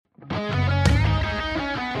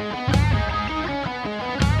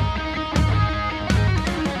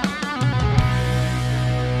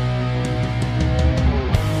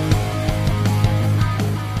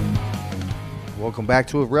Welcome back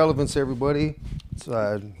to Irrelevance, everybody. It's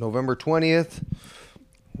November 20th,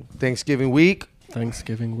 Thanksgiving week.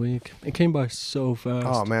 It came by so fast.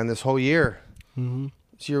 Oh, man, this whole year. Mm-hmm.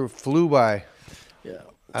 This year flew by. Yeah.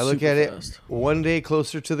 I look at it one day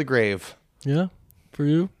closer to the grave. Yeah? For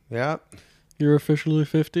you? Yeah. You're officially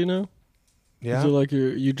 50 now? Yeah. Is it like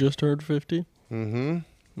you just turned 50? Mm-hmm.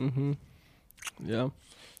 Mm-hmm. Yeah.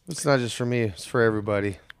 It's not just for me. It's for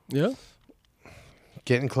everybody. Yeah?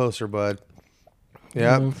 Getting closer, bud.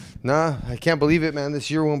 Yeah. Nah, I can't believe it, man. This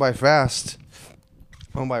year went by fast.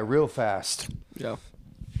 Went by real fast. Yeah.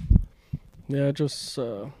 Yeah, just...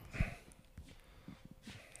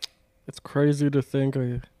 it's crazy to think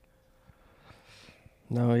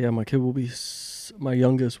my kid will be... My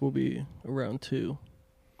youngest will be around 2.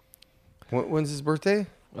 When's his birthday?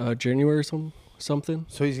 January something.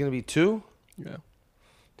 So he's going to be 2? Yeah.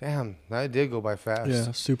 Damn, that did go by fast.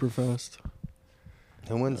 Yeah, super fast.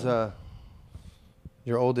 And when's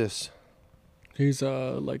your oldest? He's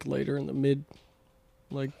like later in the mid,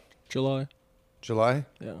 like July. July?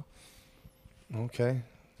 Yeah. Okay.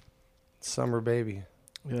 Summer baby.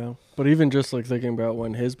 Yeah. But even just like thinking about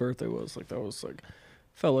when his birthday was, like that was like,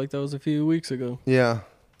 felt like that was a few weeks ago. Yeah.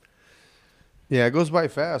 Yeah, it goes by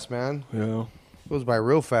fast, man. Yeah. It goes by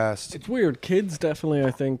real fast. It's weird. Kids definitely, I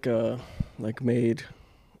think, like made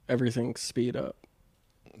everything speed up.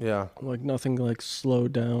 Yeah. Like nothing like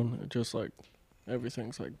slowed down. It just like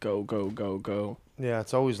everything's like go, go, go, go. Yeah,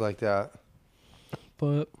 it's always like that.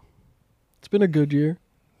 But it's been a good year.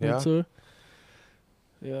 Yeah.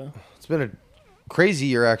 Yeah. It's been a crazy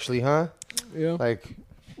year, actually, huh? Yeah. Like,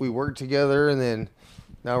 we worked together, and then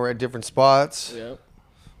now we're at different spots. Yeah.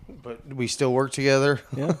 But we still work together.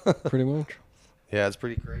 Yeah, pretty much. Yeah, it's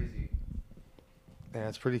pretty crazy. Yeah,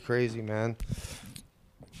 it's pretty crazy, man.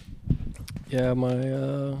 Yeah,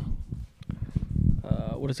 my,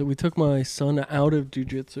 what is it? We took my son out of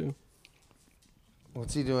jiu-jitsu.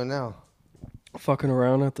 What's he doing now? Fucking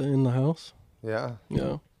around in the house. Yeah?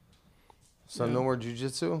 Yeah. So Yeah. no more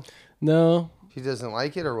jiu-jitsu? No. He doesn't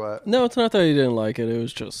like it or what? No, it's not that he didn't like it. It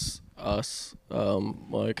was just us,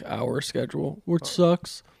 like our schedule, which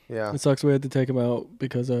sucks. Yeah. It sucks we had to take him out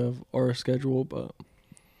because of our schedule, but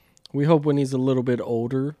we hope when he's a little bit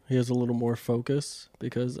older, he has a little more focus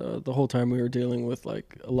because the whole time we were dealing with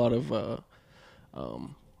like a lot of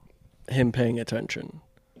him paying attention.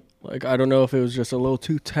 Like I don't know if it was just a little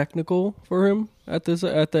too technical for him at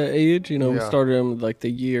that age. You know, we started him like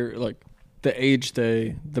the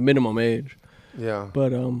minimum age. Yeah.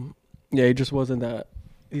 But yeah, he just wasn't that.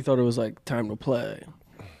 He thought it was like time to play.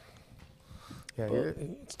 Yeah,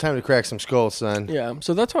 it's time to crack some skulls, son. Yeah,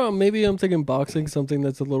 so that's why maybe I'm thinking boxing, something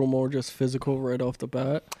that's a little more just physical right off the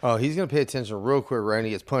bat. Oh, he's going to pay attention real quick right when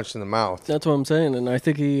he gets punched in the mouth. That's what I'm saying, and I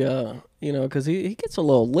think he, because he gets a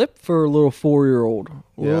little lip for a little 4-year-old.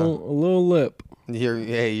 A little lip. You're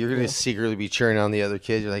going to secretly be cheering on the other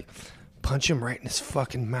kid. You're like, punch him right in his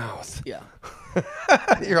fucking mouth. Yeah.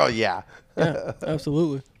 You're all, yeah. Yeah,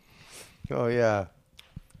 absolutely. Oh, yeah.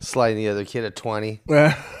 Sliding the other kid at 20.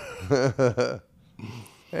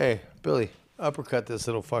 Hey, Billy, uppercut this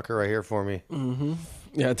little fucker right here for me. Mm-hmm.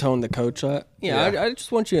 Yeah, telling the coach that. Yeah. I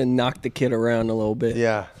just want you to knock the kid around a little bit.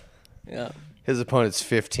 Yeah. Yeah. His opponent's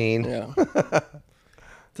 15. Yeah.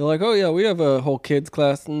 They're like, oh, yeah, we have a whole kids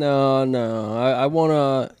class. No. I want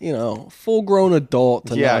a, full-grown adult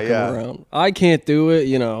to knock him around. I can't do it,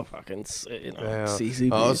 fucking, CCP.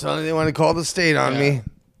 Oh, so they want to call the state on me.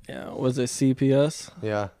 Yeah. Was it CPS?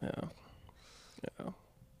 Yeah. Yeah.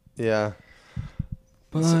 Yeah.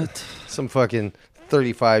 But some fucking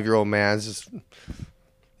 35-year-old man's just...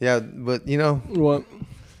 Yeah, but, what?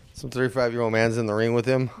 Some 35-year-old man's in the ring with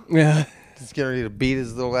him. Yeah. He's getting ready to beat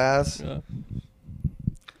his little ass. Yeah.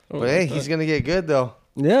 But hey, he's going to get good, though.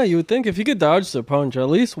 Yeah, you would think if he could dodge the punch, at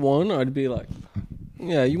least one, I'd be like,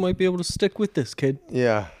 yeah, you might be able to stick with this, kid.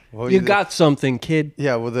 Yeah. Well, you got something, kid.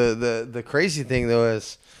 Yeah, well, the crazy thing, though,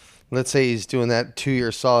 is, let's say he's doing that 2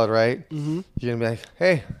 years solid, right? Mm-hmm. You're going to be like,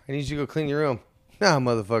 hey, I need you to go clean your room. Nah,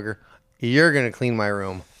 motherfucker. You're going to clean my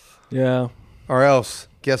room. Yeah. Or else,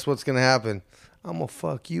 guess what's going to happen? I'm going to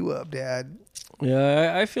fuck you up, Dad.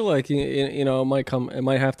 Yeah, I feel like, it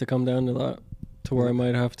might have to come down to that, to where I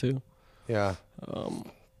might have to. Yeah.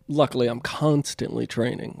 Luckily, I'm constantly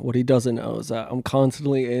training. What he doesn't know is that I'm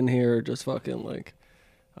constantly in here just fucking like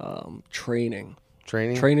training.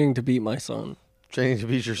 Training to beat my son. Training to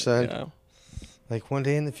beat your son? Yeah. Like one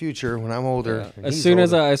day in the future when I'm older. Yeah. As soon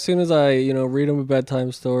as I read him a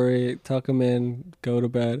bedtime story, tuck him in, go to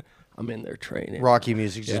bed, I'm in there training. Rocky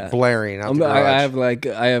music just blaring out the garage.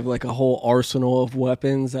 I have like a whole arsenal of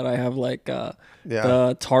weapons that I have like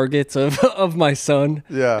the targets of my son.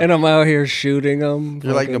 Yeah. And I'm out here shooting them.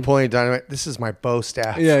 You're like Napoleon Dynamite. This is my bow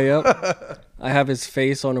staff. Yeah, yep. I have his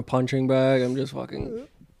face on a punching bag. I'm just fucking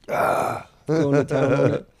going to town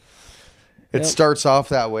on it. It starts off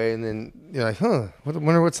that way, and then you're like, huh, I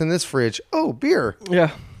wonder what's in this fridge. Oh, beer.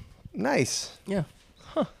 Yeah. Nice. Yeah.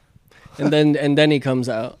 Huh. And then he comes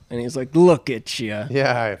out, and he's like, look at you.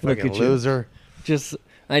 Yeah, fucking loser. Just,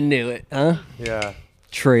 I knew it, huh? Yeah.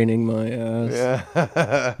 Training my ass.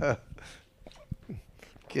 Yeah.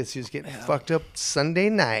 Guess who's getting fucked up Sunday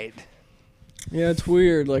night? Yeah, it's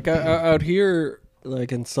weird. Like, out here,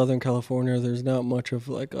 like, in Southern California, there's not much of,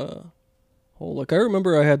 like, a... Like, I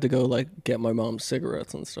remember I had to go, like, get my mom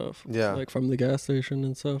cigarettes and stuff. Yeah. Like, from the gas station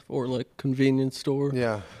and stuff. Or, like, convenience store.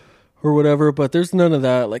 Yeah. Or whatever. But there's none of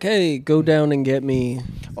that. Like, hey, go down and get me this.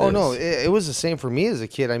 Oh, no. It was the same for me as a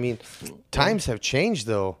kid. I mean, times have changed,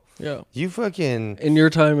 though. Yeah. You fucking... In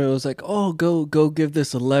your time, it was like, oh, go give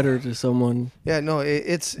this a letter to someone. Yeah, no,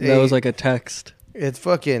 that was like a text. It's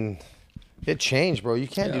fucking... It changed, bro. You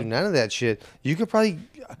can't do none of that shit. You could probably...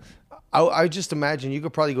 I just imagine you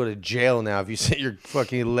could probably go to jail now if you sent your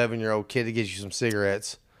fucking 11-year-old kid to get you some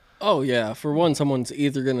cigarettes. Oh, yeah. For one, someone's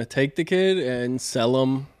either going to take the kid and sell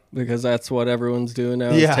them because that's what everyone's doing now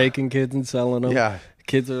is taking kids and selling them. Yeah.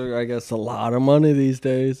 Kids are, I guess, a lot of money these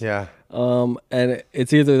days. Yeah. And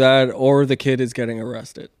it's either that or the kid is getting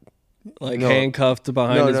arrested. Like handcuffed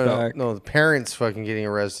behind his back. No, the parents fucking getting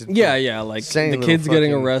arrested. Yeah. Like the kid's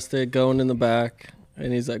getting arrested, going in the back,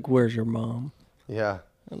 and he's like, where's your mom? Yeah.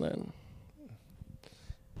 And then...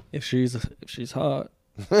 If she's hot,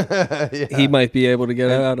 he might be able to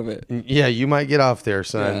get out of it. Yeah, you might get off there,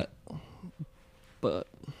 son. Yeah. But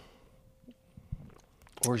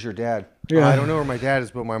where's your dad? Yeah. I don't know where my dad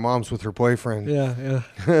is, but my mom's with her boyfriend. Yeah.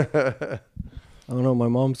 I don't know. My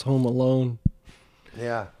mom's home alone.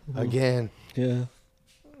 Yeah, again.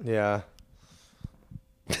 Yeah.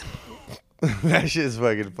 That shit's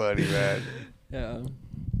fucking funny, man. Yeah,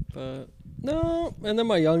 but no. And then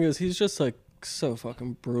my youngest, he's just like so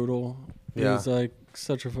fucking brutal. Yeah. He's like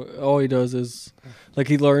such a... All he does is... Like,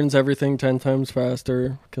 he learns everything 10 times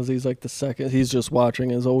faster because he's like the second... He's just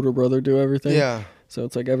watching his older brother do everything. Yeah. So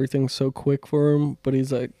it's like everything's so quick for him, but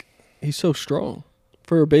he's like... He's so strong.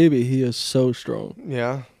 For a baby, he is so strong.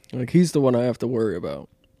 Yeah. Like, he's the one I have to worry about.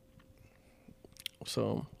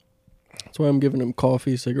 So... That's why I'm giving him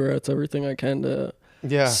coffee, cigarettes, everything I can to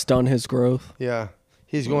stun his growth. Yeah.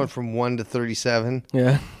 He's going from 1 to 37.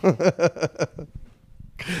 Yeah.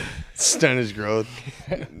 Stun his growth.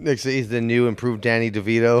 Next, he's the new improved Danny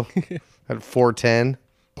DeVito at 4'10".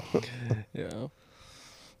 Yeah.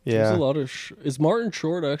 Yeah. There's a lot of... Is Martin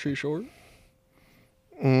Short actually short?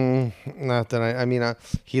 Not that I mean,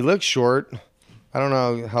 he looks short. I don't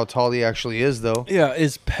know how tall he actually is, though. Yeah.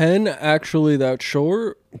 Is Penn actually that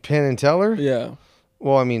short? Penn and Teller? Yeah.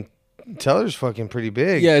 Well, I mean, Teller's fucking pretty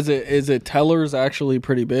big. Yeah. Is it Teller's actually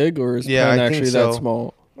pretty big, or is Penn actually that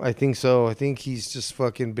small? I think so. I think he's just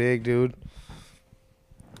fucking big, dude.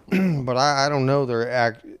 But I don't know their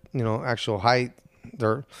actual height,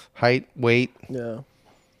 weight. Yeah.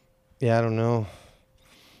 Yeah, I don't know.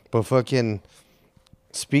 But fucking,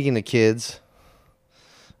 speaking of kids,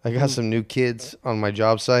 I got some new kids on my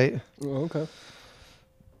job site. Oh, okay.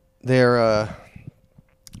 They're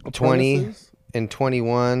 20 and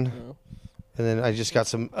 21. Yeah. And then I just got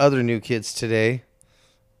some other new kids today.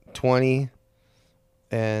 20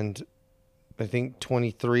 and I think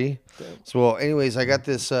 23. Okay. So, well, anyways, I got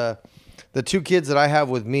this, the two kids that I have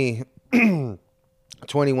with me,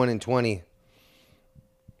 21 and 20.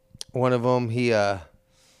 One of them, he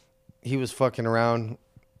was fucking around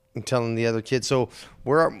and telling the other kid. So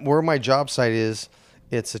where my job site is,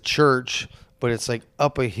 it's a church, but it's like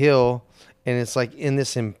up a hill, and it's like in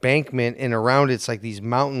this embankment, and around it's like these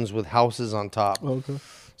mountains with houses on top. Okay.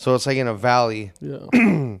 So it's like in a valley.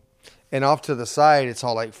 Yeah. And off to the side, it's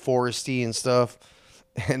all like foresty and stuff.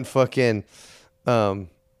 And fucking, the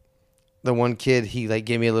one kid, he like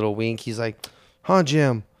gave me a little wink. He's like, "Huh,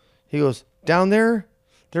 Jim?" He goes, "Down there,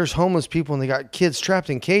 there's homeless people and they got kids trapped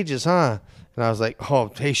in cages, huh?" And I was like, "Oh,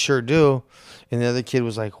 they sure do." And the other kid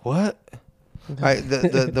was like, "What?"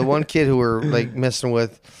 The one kid who we're like messing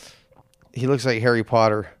with, he looks like Harry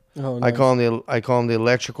Potter. Oh, nice. I call him the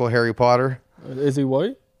electrical Harry Potter. Is he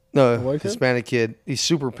white? No, Hispanic kid. He's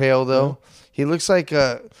super pale though. Yeah. He looks like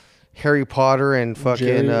Harry Potter and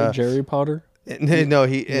fucking Jerry Potter. No,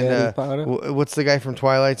 what's the guy from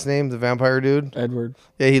Twilight's name? The vampire dude? Edward.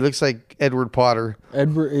 Yeah, he looks like Edward Potter. He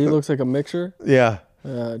looks like a mixture? Yeah.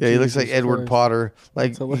 Yeah, he looks like Edward Potter.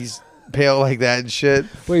 Like pale like that and shit.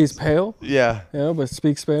 Wait, he's pale? Yeah. Yeah, but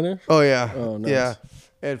speaks Spanish? Oh, yeah. Oh, nice. Yeah.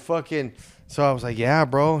 And fucking, so I was like, yeah,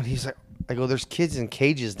 bro. And he's like, I go, there's kids in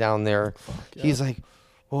cages down there. Yeah. He's like,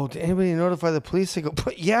 well, did anybody notify the police? I go,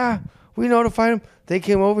 but yeah, we notified them. They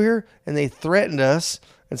came over here and they threatened us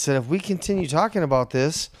and said, if we continue talking about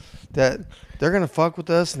this, that they're going to fuck with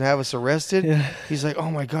us and have us arrested. Yeah. He's like, oh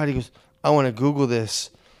my God. He goes, I want to Google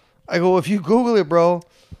this. I go, well, if you Google it, bro,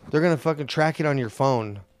 they're going to fucking track it on your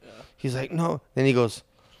phone. Yeah. He's like, no. Then he goes,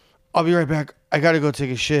 I'll be right back. I got to go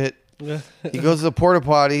take a shit. Yeah. He goes to the porta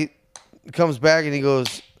potty, comes back, and he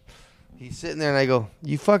goes, he's sitting there, and I go,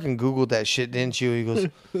 you fucking Googled that shit, didn't you? He goes,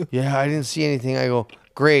 yeah, I didn't see anything. I go,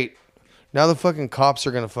 great. Now the fucking cops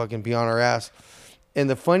are going to fucking be on our ass. And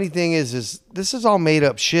the funny thing is this is all made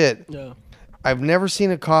up shit. Yeah. I've never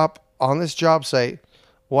seen a cop on this job site.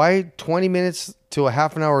 Why 20 minutes to a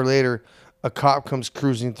half an hour later, a cop comes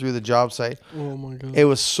cruising through the job site? Oh, my God. It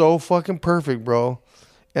was so fucking perfect, bro.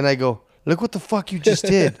 And I go, look what the fuck you just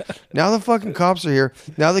did. Now the fucking cops are here.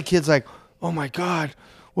 Now the kid's like, oh, my God,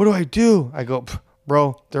 what do I do? I go,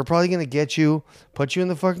 bro, they're probably going to get you, put you in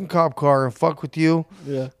the fucking cop car and fuck with you.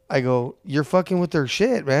 Yeah. I go, you're fucking with their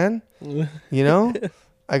shit, man. You know?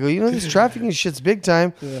 I go, you know, this trafficking shit's big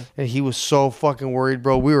time. Yeah. And he was so fucking worried,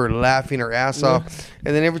 bro. We were laughing our ass off.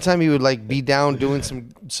 And then every time he would like be down doing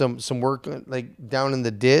some work like down in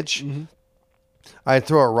the ditch, I'd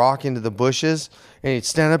throw a rock into the bushes and he'd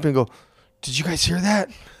stand up and go, did you guys hear that?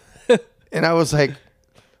 And I was like,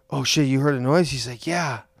 oh shit, you heard a noise? He's like,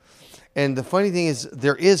 yeah. And the funny thing is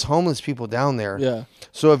there is homeless people down there. Yeah.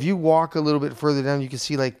 So if you walk a little bit further down, you can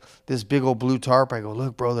see like this big old blue tarp. I go,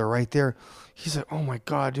 look, bro, they're right there. He's like, oh, my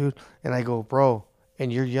God, dude. And I go, bro,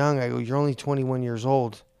 and you're young. I go, you're only 21 years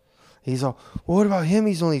old. He's all, well, what about him?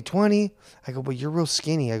 He's only 20. I go, but you're real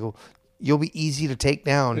skinny. I go, you'll be easy to take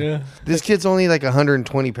down. Yeah. This kid's only like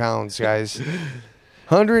 120 pounds, guys.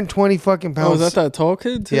 120 fucking pounds. Oh, is that tall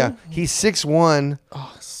kid, too? Yeah. He's 6'1",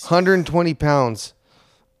 120 pounds.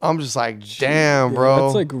 I'm just like, damn, bro.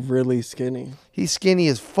 That's like really skinny. He's skinny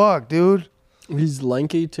as fuck, dude. He's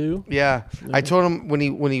lanky too. Yeah. I told him when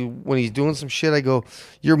he's doing some shit, I go,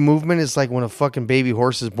 your movement is like when a fucking baby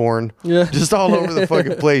horse is born. Yeah. Just all over the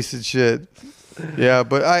fucking place and shit. Yeah,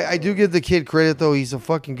 but I do give the kid credit though. He's a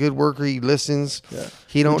fucking good worker. He listens. Yeah.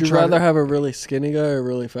 He don't. Would you rather have a really skinny guy or a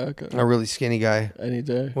really fat guy? A really skinny guy. Any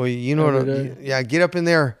day. Well, you know what? Yeah, get up in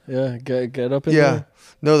there. Yeah, get up in there. Yeah.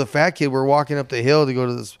 No, the fat kid. We're walking up the hill to go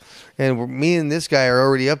to this, and me and this guy are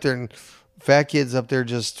already up there, and fat kid's up there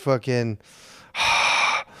just fucking.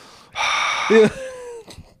 Yeah.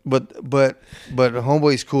 But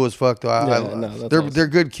homeboy's cool as fuck though. They're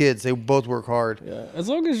good kids. They both work hard. Yeah, as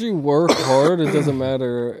long as you work hard, it doesn't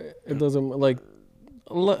matter. It doesn't like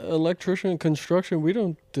electrician construction. We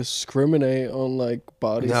don't discriminate on like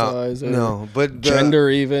body size or but gender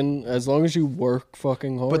even. As long as you work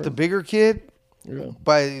fucking hard. But the bigger kid,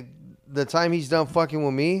 by the time he's done fucking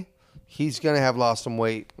with me, he's gonna have lost some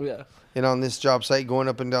weight. Yeah. And on this job site, going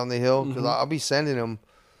up and down the hill, because I'll be sending him.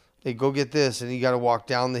 Hey, go get this, and you got to walk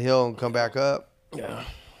down the hill and come back up. Yeah,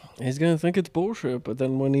 he's gonna think it's bullshit, but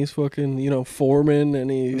then when he's fucking, foreman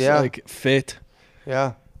and he's like fit,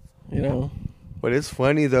 but it's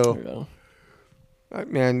funny though. Yeah.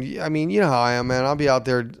 Man, I mean, you know how I am, man.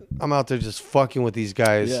 I'm out there just fucking with these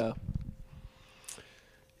guys. Yeah.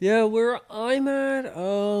 Yeah, where I'm at,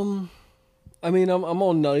 I mean, I'm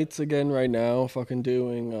on nights again right now, fucking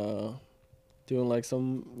doing like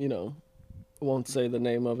some, I won't say the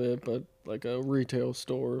name of it, but like a retail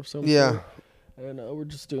store or something. Yeah. And we're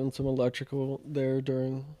just doing some electrical there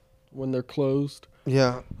when they're closed.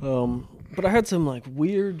 Yeah. But I had some like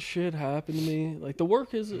weird shit happen to me. Like the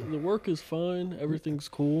work is fine. Everything's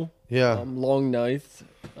cool. Yeah. Long nights.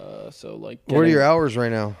 So like. What are your hours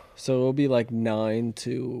right now? So it'll be like 9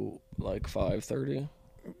 to like 5:30.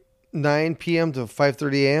 9 p.m. to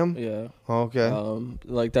 5:30 a.m. Yeah. Oh, okay.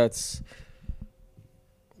 Like that's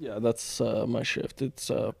my shift.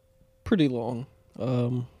 It's pretty long.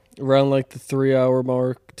 Around like the 3-hour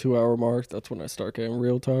mark, 2-hour mark, that's when I start getting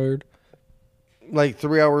real tired. Like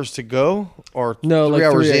 3 hours to go, or no, 3 like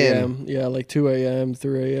hours 3 a.m. Yeah, like 2 a.m.,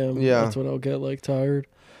 3 a.m. Yeah, that's when I'll get like tired.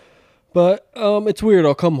 But it's weird.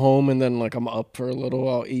 I'll come home and then like I'm up for a little.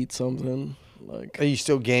 I'll eat something. Like, are you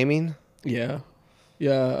still gaming? Yeah.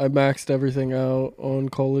 I maxed everything out on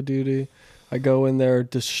Call of Duty. I go in there,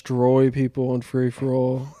 destroy people on free for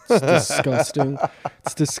all. It's disgusting.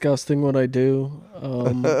 It's disgusting what I do.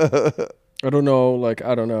 I don't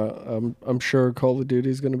know. I'm sure Call of Duty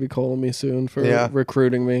is going to be calling me soon for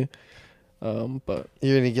recruiting me. But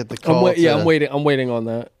you're gonna get the call. I'm waiting on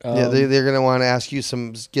that. They're gonna want to ask you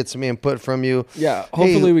get some input from you. Yeah,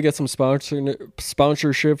 hopefully we get some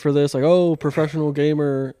sponsorship for this. Like, professional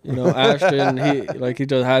gamer, Ashton, he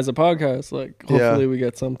just has a podcast. Like, hopefully we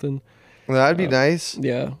get something. Well, that'd be nice.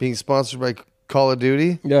 Yeah, being sponsored by Call of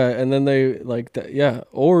Duty. Yeah, and then they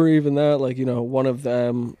or even that, like, one of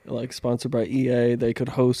them, like, sponsored by EA, they could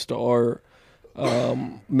host our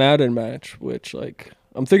Madden match, which, like,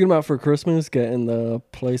 I'm thinking about for Christmas getting the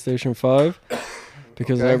PlayStation 5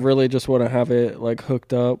 because I really just want to have it, like,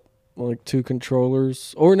 hooked up, like, 2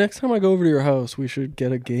 controllers. Or next time I go over to your house, we should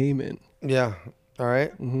get a game in. Yeah. All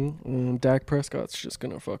right. Mm-hmm. And Dak Prescott's just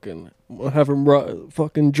gonna fucking have him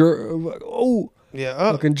fucking jerk.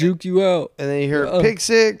 Fucking juke you out. And then you hear pick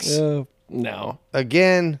six. Yeah. No.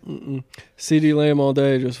 Again. CeeDee Lamb all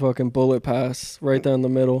day, just fucking bullet pass right down the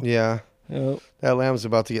middle. Yeah. Yep. That Lamb's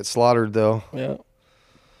about to get slaughtered, though. Yeah.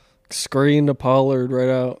 Screen to Pollard right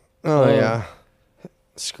out. Oh, yeah.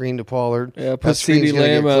 Screen to Pollard. Yeah, put CeeDee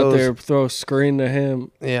Lamb out there, throw a screen to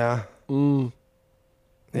him. Yeah.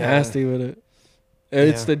 Nasty with it.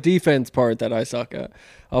 It's the defense part that I suck at.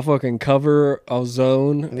 I'll fucking cover, I'll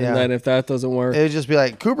zone, and then if that doesn't work... It would just be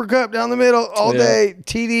like, Cooper Kupp down the middle all day,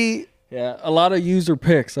 TD. Yeah, a lot of user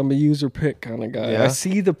picks. I'm a user pick kind of guy. Yeah. I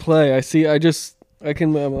see the play. I'm like,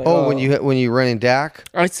 when you run in Dak?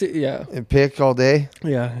 I see, yeah. And pick all day?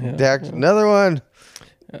 Yeah. Dak, another one.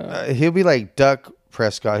 He'll be like Duck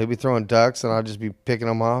Prescott. He'll be throwing ducks, and I'll just be picking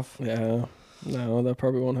them off. Yeah. No, that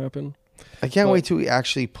probably won't happen. I can't wait till we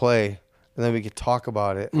actually play, and then we could talk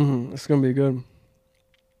about it. Mm-hmm. It's going to be good.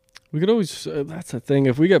 We could always, that's the thing,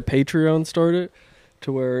 if we get Patreon started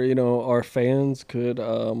to where, our fans could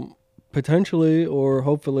potentially or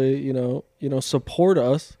hopefully, support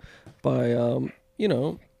us by,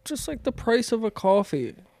 just like the price of a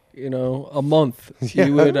coffee, a month. Yeah.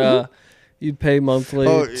 You would, you'd pay monthly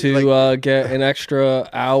to get an extra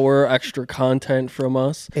hour, extra content from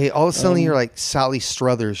us. Hey, all of a sudden you're like Sally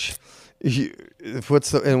Struthers.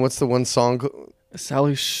 What's the one song?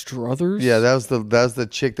 Sally Struthers? Yeah, that was the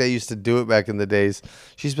chick that used to do it back in the days.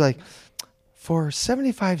 She'd be like, for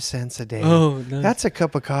 75 cents a day, that's a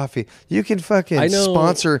cup of coffie. You can fucking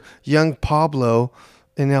sponsor young Pablo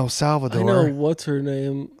in El Salvador. I know, what's her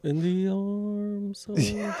name? In the arms of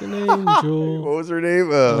an angel. What was her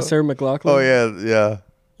name? Sarah McLachlan. Oh,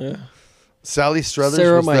 yeah. Sally Struthers.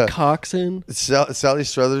 Sarah Coxon. Sally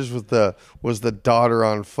Struthers was the daughter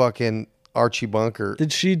on fucking Archie Bunker.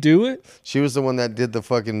 Did she do it? She was the one that did the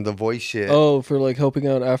voice shit. Oh, for like helping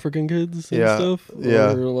out African kids and stuff?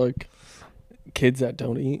 Yeah. Or like kids that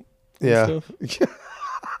don't eat and stuff?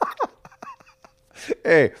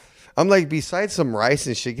 Hey, I'm like, besides some rice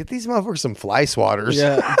and shit, get these motherfuckers some fly swatters.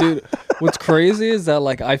 Yeah, dude. What's crazy is that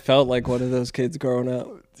like I felt like one of those kids growing up.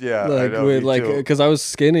 Yeah, like I know, with like because I was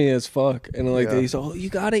skinny as fuck, and like they used to, you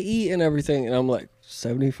gotta eat and everything, and I'm like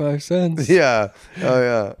 75 cents. Yeah, oh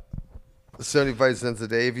yeah, 75 cents a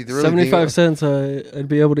day. If you really 75 cents, I'd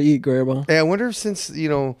be able to eat, Grandma. Hey, I wonder if since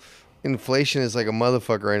inflation is like a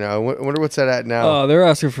motherfucker right now. I wonder what's that at now. Oh, they're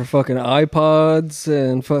asking for fucking iPods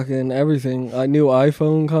and fucking everything. New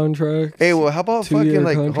iPhone contracts. Hey, well, how about fucking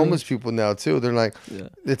like homeless people now too? They're like,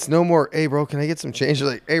 it's no more. Hey, bro, can I get some change? They're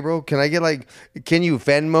like, hey, bro, can you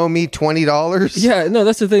Venmo me $20? Yeah, no,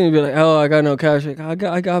 that's the thing. You'd be like, oh, I got no cash. Like, I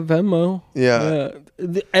got Venmo. Yeah.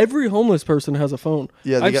 Every homeless person has a phone.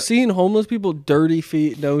 Yeah, I've seen homeless people, dirty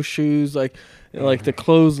feet, no shoes, like the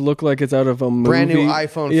clothes look like it's out of a movie. Brand new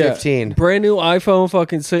iPhone 15. Brand new iPhone,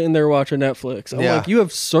 fucking sitting there watching Netflix. I'm like, you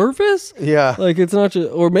have service? Yeah. Like, it's not just,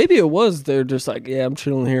 or maybe it was, they're just like, yeah, I'm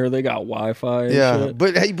chilling here. They got Wi-Fi and shit.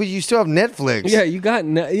 But you still have Netflix. Yeah, you got,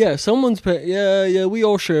 someone's paying. Yeah, we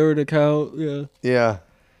all share an account. Yeah. Yeah.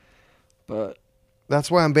 But. That's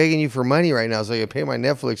why I'm begging you for money right now so I can pay my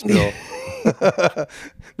Netflix bill.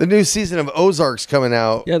 The new season of Ozark's coming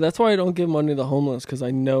out. Yeah, that's why I don't give money to homeless, because I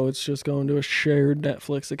know it's just going to a shared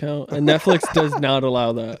Netflix account, and Netflix does not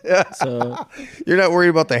allow that. Yeah. So you're not worried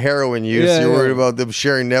about the heroin use. You're worried about them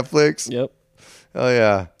sharing Netflix. Yep. Oh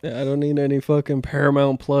yeah. Yeah, I don't need any fucking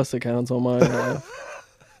Paramount Plus accounts on my.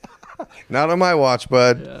 Not on my watch,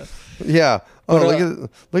 bud. Yeah. Yeah. Oh,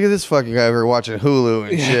 look at this fucking guy over watching Hulu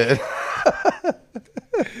and shit.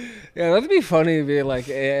 Yeah, that'd be funny to be like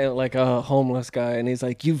a homeless guy, and he's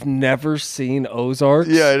like, "You've never seen Ozarks?"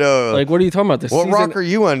 Yeah, I know. Like, what are you talking about? What rock are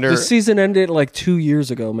you under? The season ended like 2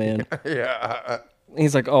 years ago, man. Yeah.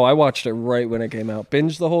 He's like, "Oh, I watched it right when it came out.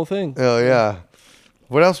 Binged the whole thing." Oh yeah.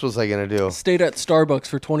 What else was I gonna do? Stayed at Starbucks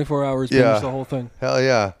for 24 hours. Binged the whole thing. Hell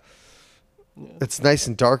yeah. It's nice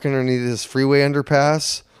and dark underneath this freeway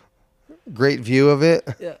underpass. great view of it.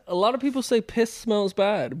 Yeah, a lot of people say piss smells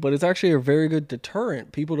bad, but it's actually a very good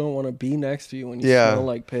deterrent. People don't want to be next to you when you smell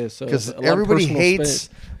like piss. Because everybody hates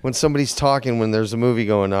when somebody's talking when there's a movie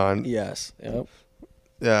going on. Yes. Yep.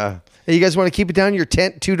 Yeah. Hey, you guys want to keep it down? Your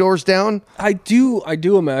tent 2 doors down? I do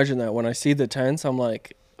imagine that when I see the tents, I'm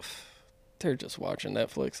like, they're just watching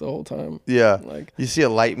Netflix the whole time. Yeah. Like you see a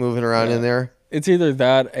light moving around in there. It's either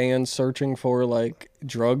that and searching for like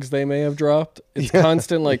drugs they may have dropped. It's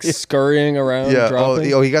constant like scurrying around. Yeah.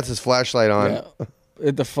 Dropping. Oh, he got his flashlight on.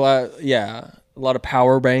 Yeah. Yeah. A lot of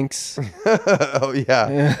power banks. Oh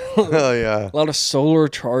yeah. Oh yeah. A lot of solar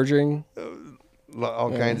charging.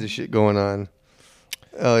 All kinds of shit going on.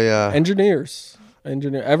 Oh yeah. Engineers.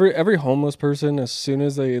 Every homeless person, as soon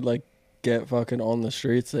as they like get fucking on the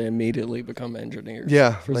streets, they immediately become engineers.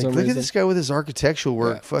 Yeah. Like, look at this guy with his architectural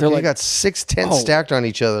work. Yeah. Fucking, he got 6 tents stacked on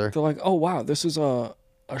each other. They're like, oh wow, this is a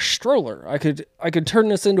stroller. I could turn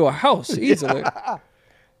this into a house easily.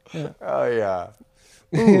 Yeah. Oh yeah.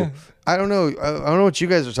 Ooh, I don't know what you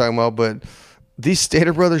guys are talking about, but these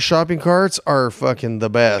Stater Brothers shopping carts are fucking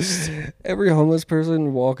the best. Every homeless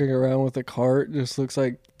person walking around with a cart just looks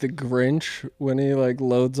like the Grinch when he like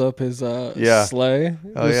loads up his sleigh.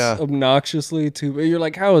 Oh yeah. Obnoxiously too. You're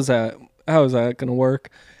like, how is that gonna work?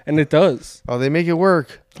 And it does. Oh, they make it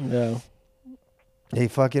work. Yeah. They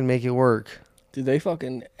fucking make it work. Dude, they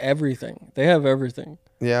fucking everything. They have everything.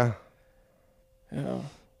 Yeah. Yeah.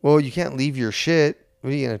 Well, you can't leave your shit.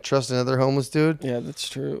 What are you gonna trust another homeless dude? Yeah, that's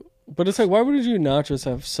true. But it's like, why would you not just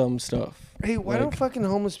have some stuff? Hey, why don't fucking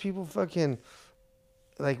homeless people fucking,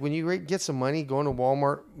 like, when you get some money, go into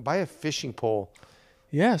Walmart, buy a fishing pole.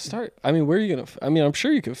 Yeah, start. I mean, where are you going to, I'm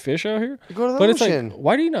sure you could fish out here. You go to the ocean. It's like,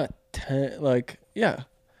 why do you not, yeah.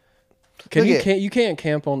 You can't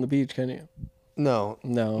camp on the beach, can you?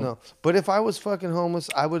 No. But if I was fucking homeless,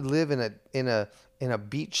 I would live in a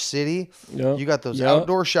beach city. Yep. You got those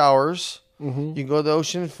outdoor showers. Mm-hmm. You can go to the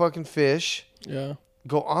ocean and fucking fish. Yeah.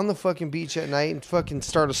 Go on the fucking beach at night and fucking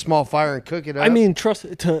start a small fire and cook it up. I mean, trust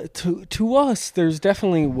to us, there's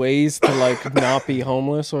definitely ways to like not be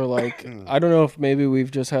homeless, or like I don't know if maybe we've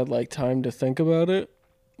just had like time to think about it,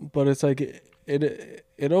 but it's like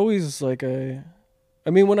it always like I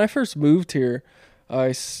mean, when I first moved here,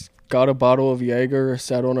 I got a bottle of Jaeger,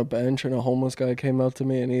 sat on a bench, and a homeless guy came up to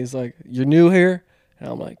me and he's like, "You're new here?" And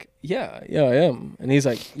I'm like, yeah, I am. And he's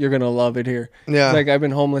like, you're going to love it here. Yeah. He's like, I've been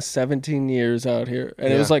homeless 17 years out here.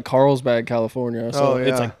 And it was like Carlsbad, California. So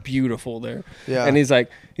it's like beautiful there. Yeah. And he's like,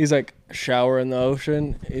 shower in the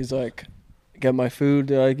ocean. He's like, get my food,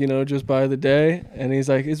 like, just by the day. And he's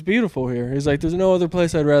like, it's beautiful here. He's like, there's no other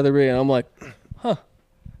place I'd rather be. And I'm like, huh.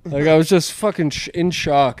 Like, I was just fucking in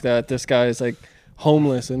shock that this guy is like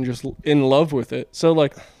homeless and just in love with it. So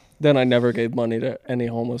like, then I never gave money to any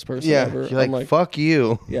homeless person ever. You're like, fuck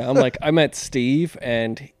you. Yeah, I'm like, I met Steve,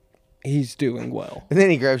 and he's doing well. And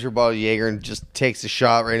then he grabs your bottle of Jaeger and just takes a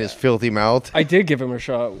shot right in his filthy mouth. I did give him a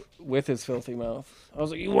shot with his filthy mouth. I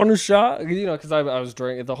was like, you want a shot? Because I was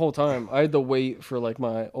drinking the whole time. I had to wait for, like,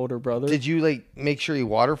 my older brother. Did you, like, make sure you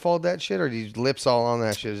waterfalled that shit, or did you lips all on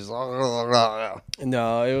that shit? Just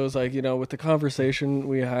No, it was like, with the conversation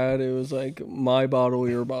we had, it was like, my bottle,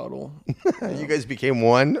 your bottle. You guys became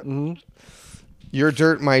one? Mm-hmm. Your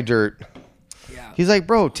dirt, my dirt. Yeah. He's like,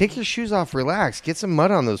 bro, take your shoes off, relax, get some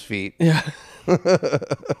mud on those feet. Yeah.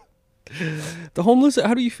 The homeless,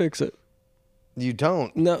 how do you fix it? You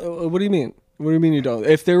don't. No, what do you mean? What do you mean you don't?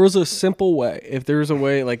 If there was a simple way, if there's a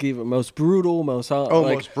way, like even most brutal, most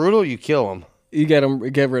you kill them. You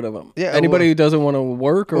get rid of them. Yeah. Anybody who doesn't want to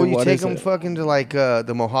work, or you what take them fucking to like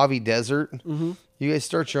the Mojave Desert. Mm-hmm. You guys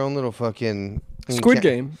start your own little fucking Squid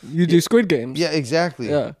Game. You do Squid Games. Yeah, exactly.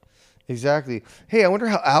 Yeah, exactly. Hey, I wonder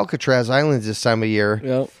how Alcatraz Island is this time of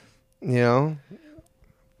year. Yeah.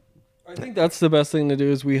 I think that's the best thing to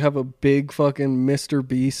do. Is we have a big fucking Mr.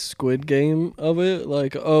 Beast Squid Game of it.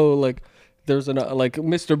 There's like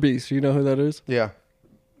Mr. Beast, you know who that is? Yeah.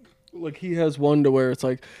 Like he has one to where it's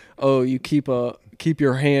like, oh, you keep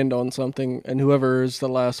your hand on something, and whoever is the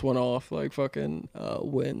last one off, like fucking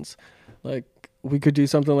wins. Like we could do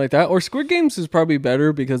something like that, or Squid Games is probably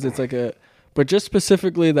better because it's like but just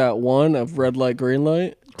specifically that one of red light, green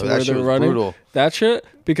light, to where they're running. Brutal. That shit,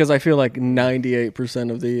 because I feel like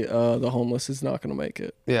 98% of the homeless is not going to make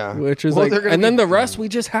it. Yeah. Which is then the rest we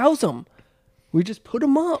just house them. We just put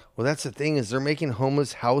them up. Well, that's the thing, is they're making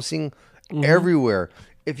homeless housing everywhere.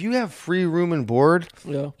 If you have free room and board,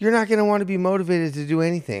 you're not going to want to be motivated to do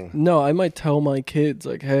anything. No, I might tell my kids,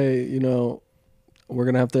 like, hey, we're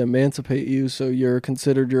going to have to emancipate you so you're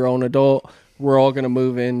considered your own adult. We're all going to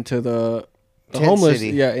move into the homeless,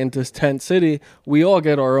 city. yeah, in this tent city, we all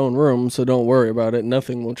get our own rooms, so don't worry about it.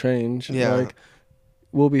 Nothing will change. Yeah. Like,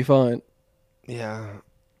 we'll be fine. Yeah.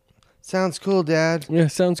 Sounds cool, Dad. Yeah,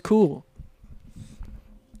 sounds cool.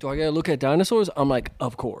 Do I gotta look at dinosaurs? I'm like,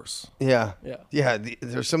 of course. Yeah. Yeah. Yeah.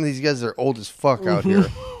 There's some of these guys that are old as fuck out here.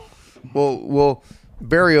 Well,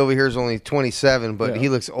 Barry over here is only 27, but he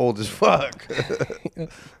looks old as fuck.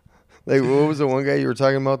 Like, what was the one guy you were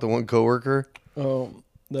talking about? The one coworker? The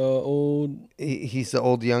old... He's the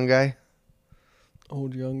old young guy?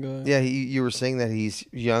 Old young guy? Yeah, you were saying that he's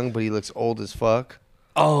young, but he looks old as fuck.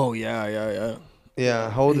 Oh, yeah. Yeah,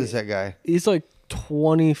 how old is that guy? He's like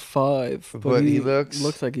 25, but he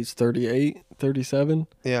looks like he's 38, 37.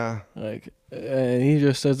 Yeah. Like, and he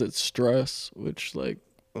just says it's stress, which like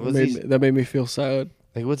that made me feel sad.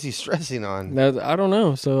 Like, what's he stressing on? I don't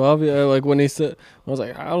know. So obviously, like when he said, I was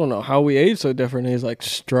like, I don't know how we age so different. He's like,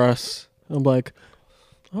 stress. I'm like,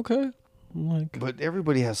 okay. I'm like, but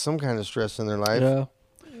everybody has some kind of stress in their life. Yeah.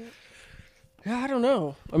 Yeah, I don't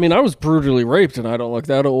know. I mean, I was brutally raped, and I don't look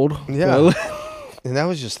that old. Yeah. And that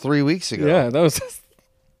was just 3 weeks ago. Yeah, that was.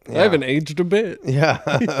 I haven't aged a bit. Yeah.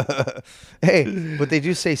 Hey, but they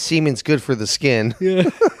do say semen's good for the skin. Yeah.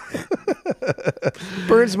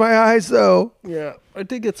 Burns my eyes, though. Yeah. I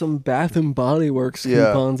did get some Bath and Body Works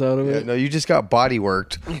coupons out of it. No, you just got body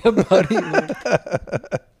worked. Body worked.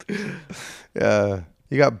 Yeah.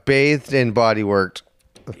 You got bathed and body worked.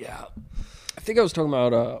 Yeah. I think I was talking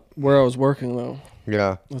about where I was working, though.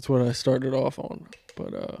 Yeah. That's what I started off on.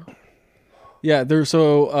 But, yeah,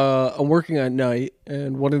 I'm working at night,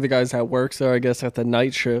 and one of the guys that works there, I guess, at the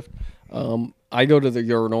night shift, I go to the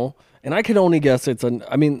urinal, and I can only guess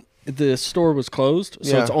the store was closed,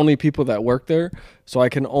 so it's only people that work there, so I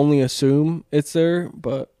can only assume it's there,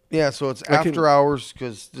 but... Yeah, so it's after hours,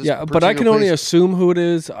 because... Yeah, but I can only assume who it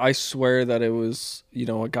is. I swear that it was,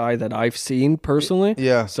 a guy that I've seen personally.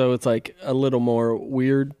 Yeah. So it's, like, a little more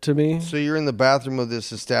weird to me. So you're in the bathroom of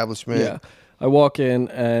this establishment. Yeah. I walk in,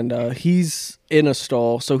 and he's in a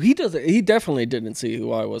stall, so he definitely didn't see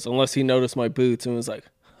who I was, unless he noticed my boots and was like,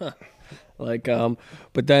 huh. Like,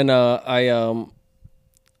 but then I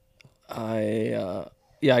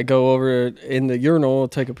go over in the urinal,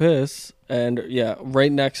 take a piss, and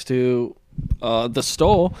right next to the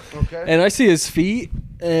stall, okay. And I see his feet,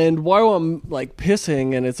 and while I'm like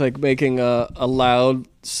pissing and it's like making a loud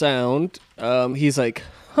sound, he's like,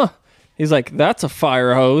 huh. He's like, that's a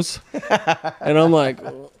fire hose. And I'm like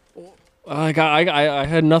I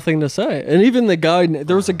had nothing to say. And even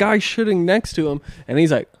there was a guy shitting next to him, and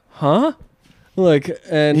he's like, huh? Like,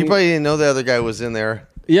 and he probably didn't know the other guy was in there.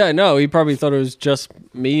 Yeah, no, he probably thought it was just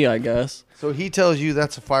me, I guess. So he tells you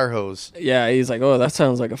that's a fire hose. Yeah, he's like, oh, that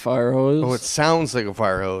sounds like a fire hose. Oh, it sounds like a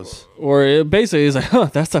fire hose. Or basically, he's like, huh,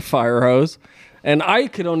 that's a fire hose. And I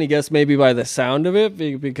could only guess maybe by the sound of it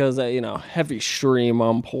because, heavy stream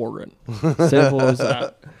I'm pouring. Simple as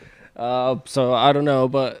that. So I don't know,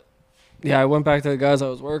 but yeah, I went back to the guys I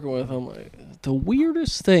was working with. I'm like, the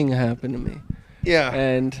weirdest thing happened to me. Yeah.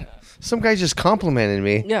 And some guy just complimented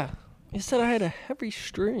me. Yeah. He said I had a heavy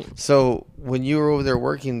stream. So when you were over there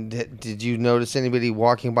working, did you notice anybody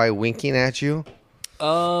walking by winking at you?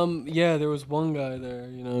 Yeah, there was one guy there,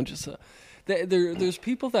 just there's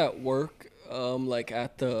people that work like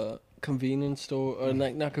at the convenience store, or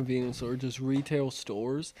not convenience store, just retail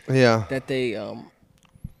stores. Yeah. That they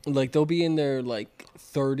like they'll be in their like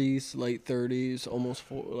 30s, late 30s, almost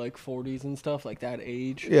 40s and stuff, like that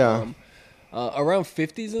age. Yeah. Around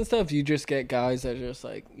 50s and stuff, you just get guys that are just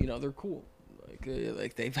like, they're cool.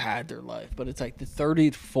 Like they've had their life, but it's like the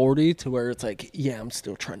 30 to 40 to where it's like, yeah, I'm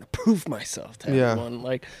still trying to prove myself to everyone.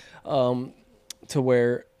 Like, to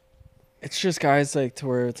where it's just guys like to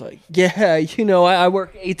where it's like, yeah, I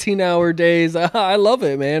work 18-hour days. I love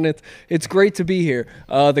it, man. It's great to be here.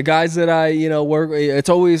 The guys that I work, it's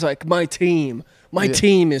always like my team. My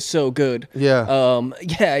team is so good. Yeah. I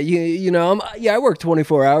work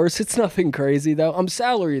 24 hours. It's nothing crazy though. I'm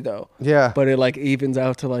salary though. Yeah. But it like evens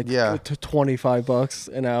out to like to $25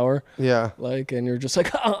 an hour. Yeah. Like, and you're just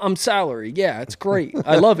like, I'm salary. Yeah, it's great.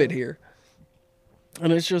 I love it here.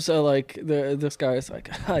 And it's just like this guy is like,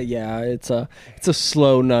 it's a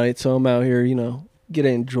slow night, so I'm out here, get to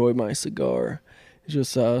enjoy my cigar. He's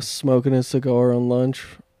just smoking his cigar on lunch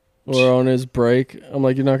or on his break. I'm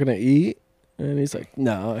like, you're not gonna eat? And he's like,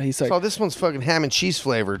 no. He's like, so this one's fucking ham and cheese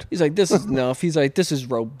flavored. He's like, this is enough. He's like, this is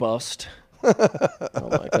robust. Oh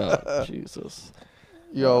my God, Jesus.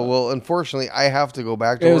 Well, unfortunately, I have to go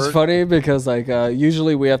back to work. It was funny because, like,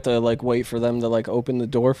 usually we have to, like, wait for them to, like, open the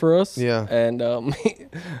door for us. Yeah. And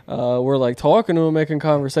we're, like, talking to him, making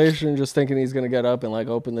conversation, just thinking he's going to get up and, like,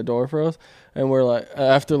 open the door for us. And we're, like,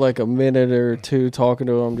 after, like, a minute or two talking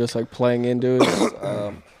to him, just, like, playing into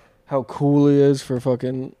it, how cool he is for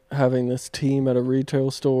fucking having this team at a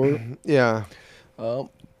retail store. Yeah.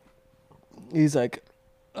 He's like,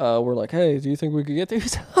 we're like, hey, do you think we could get there?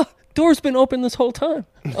 He's like, door's been open this whole time.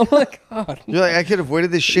 I'm like, God. You're like, I could have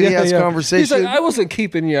avoided this shitty ass conversation. He's like, I wasn't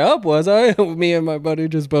keeping you up, was I? Me and my buddy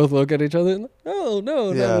just both look at each other. And, no,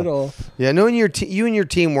 not at all. Yeah, no, you and your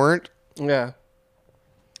team weren't. Yeah.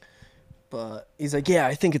 But he's like, yeah,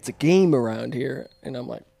 I think it's a game around here. And I'm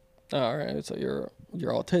like, all right, so you're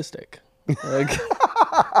autistic. Like,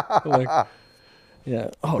 yeah,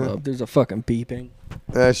 hold up, there's a fucking beeping.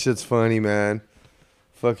 That shit's funny, man.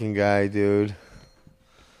 Fucking guy, dude.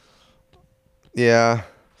 Yeah.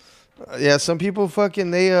 Yeah, some people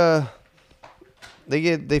fucking they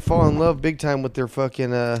fall in love big time with their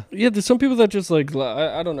fucking Yeah, there's some people that just like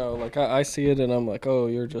I don't know, like I see it and I'm like, "Oh,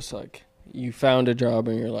 you're just like you found a job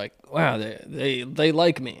and you're like, wow, they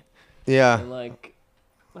like me." Yeah. And like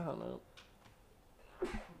I don't know.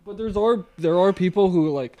 But there are people who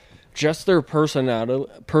like just their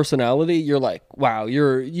personality, you're like, "Wow,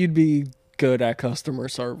 you'd be good at customer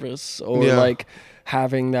service," or like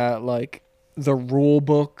having that like the rule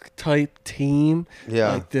book type team.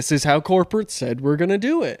 Yeah. Like, this is how corporate said we're going to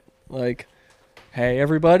do it. Like, hey,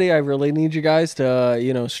 everybody, I really need you guys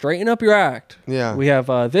to, straighten up your act. Yeah. We have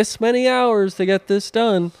this many hours to get this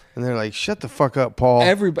done. And they're like, shut the fuck up, Paul.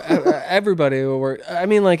 Everybody will work. I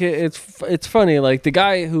mean, like, it's funny. Like, the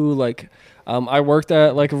guy who, like, I worked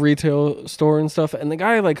at, like, a retail store and stuff, and the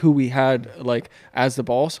guy, like, who we had, like, as the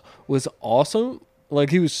boss was awesome. Like,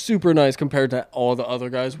 he was super nice compared to all the other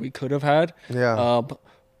guys we could have had. Yeah.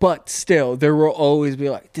 But still, there will always be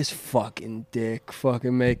like, this fucking dick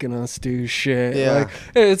fucking making us do shit. Yeah. Like,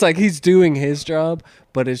 it's like he's doing his job,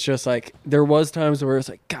 but it's just like, there was times where it's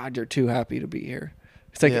like, God, you're too happy to be here.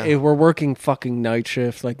 It's like, hey, we're working fucking night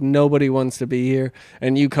shift. Like, nobody wants to be here.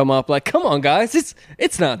 And you come up like, come on, guys.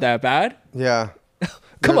 It's not that bad. Yeah.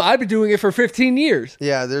 Come on, I've been doing it for 15 years.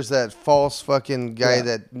 Yeah, there's that false fucking guy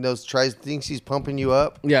that thinks he's pumping you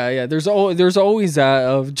up. Yeah. There's always that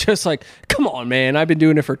of just like, come on, man, I've been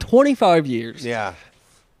doing it for 25 years. Yeah.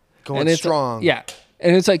 Going strong. Yeah.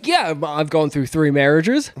 And it's like, yeah, I've gone through 3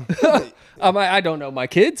 marriages. I don't know my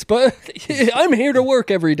kids, but I'm here to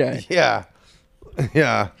work every day. Yeah.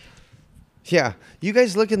 Yeah. Yeah. You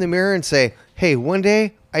guys look in the mirror and say, hey, one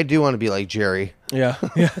day I do want to be like Jerry. Yeah.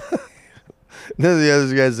 None of the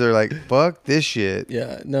other guys are like, fuck this shit.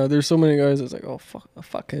 Yeah, no, there's so many guys that's like, oh,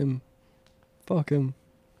 fuck him.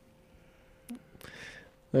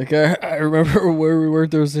 Like, I remember where we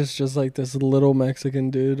worked, there was this little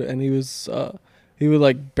Mexican dude, and he would,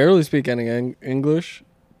 like, barely speak any English,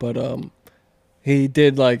 but, he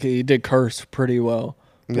did curse pretty well.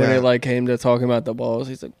 When it, like, came to talking about the balls,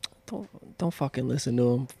 he's like, don't fucking listen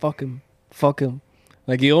to him. Fuck him.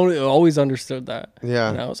 Like, he always understood that.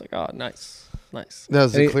 Yeah. And I was like, oh, nice. That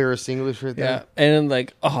was the clearest English right there. Yeah, and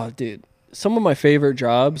like, oh, dude, some of my favorite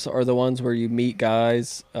jobs are the ones where you meet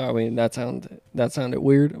guys. I mean, that sounded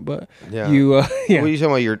weird, but you, What are you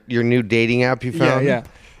talking about? Your new dating app you found?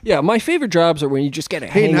 Yeah. My favorite jobs are when you just get to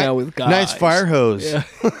hang out with guys. Nice fire hose. Yeah.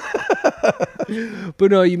 But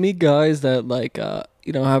no, you meet guys that like,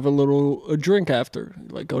 have a drink after,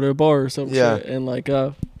 like go to a bar or some shit, and like,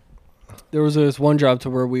 there was this one job to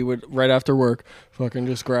where we would, right after work, fucking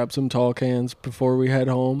just grab some tall cans before we head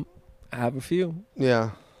home, have a few.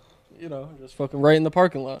 Yeah. Just fucking right in the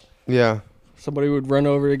parking lot. Yeah. Somebody would run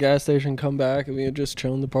over to the gas station, come back, and we would just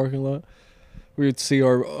chill in the parking lot. We would see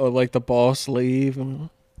our, like, the boss leave, and,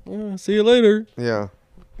 see you later. Yeah.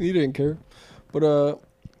 He didn't care. But,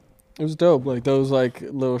 it was dope. Like, those, like,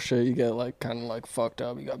 little shit you get, like, kind of, like, fucked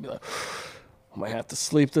up. You gotta be like, I might have to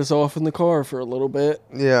sleep this off in the car for a little bit.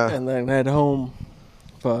 Yeah. And then head home.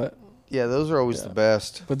 But yeah, those are always the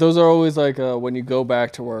best. But those are always like when you go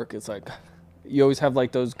back to work, it's like you always have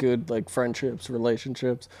like those good like friendships,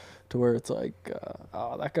 relationships to where it's like,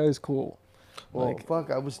 oh, that guy's cool. Well, like,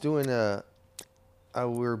 fuck, I was doing we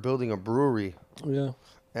were building a brewery. Yeah.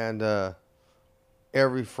 And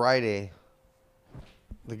every Friday,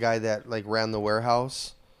 the guy that like ran the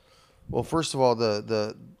warehouse, well, first of all,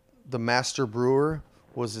 the master brewer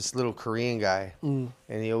was this little Korean guy. And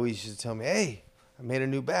he always used to tell me, hey, I made a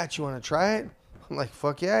new batch. You want to try it? I'm like,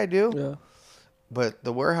 fuck yeah, I do. Yeah. But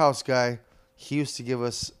the warehouse guy, he used to give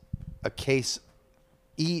us a case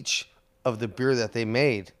each of the beer that they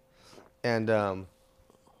made. And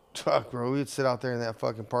Fuck, bro. We'd sit out there in that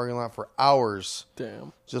fucking parking lot for hours.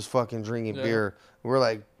 Damn. Just fucking drinking beer. We're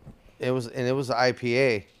like, it was an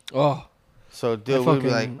IPA. Oh. So, dude, we'd be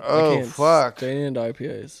like, oh, fuck. Stand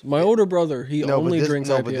IPAs. My older brother, he only drinks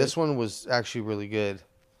IPAs. But this one was actually really good.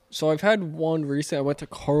 So I've had one recently. I went to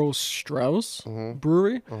Karl Strauss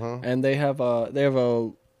Brewery, and they have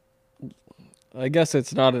a. I guess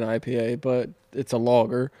it's not an IPA, but it's a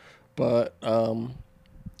lager. But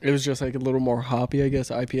it was just like a little more hoppy, I guess.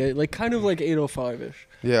 IPA, like kind of like 805-ish.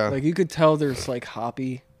 Yeah. Like you could tell there's like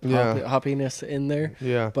hoppiness in there.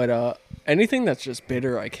 Yeah. But anything that's just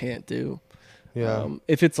bitter, I can't do. Yeah.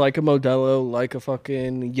 If it's like a Modelo, like a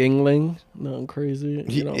fucking Yingling, nothing crazy.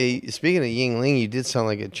 You know. Speaking of Yingling, you did sound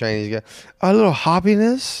like a Chinese guy. A little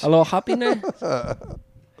hoppiness. A little happiness.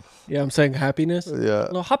 Yeah, I'm saying happiness. Yeah. A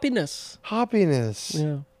little happiness. Happiness.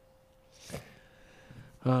 Yeah.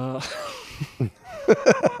 But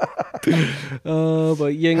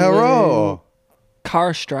Yingling. Hello.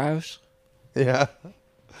 Karl Strauss. Yeah.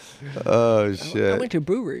 Oh shit. I went to a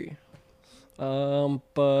brewery.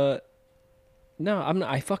 But no, I'm not.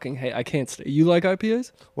 I fucking hate. I can't stay. You like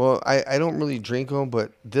IPAs? Well, I don't really drink them,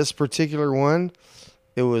 but this particular one,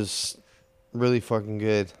 it was really fucking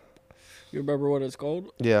good. You remember what it's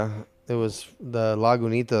called? Yeah, it was the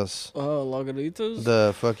Lagunitas. Oh, Lagunitas.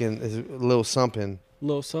 The fucking Little Something.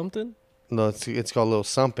 Little something. No, it's called Little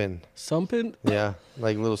Something. Something. Yeah,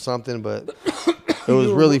 like Little Something, but it was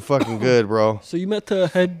really fucking good, bro. So you met the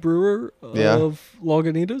head brewer of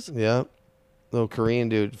Lagunitas? Yeah. Little Korean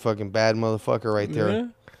dude, fucking bad motherfucker right there. Yeah.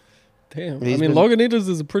 Damn. Lagunitas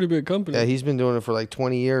is a pretty big company. Yeah, he's been doing it for like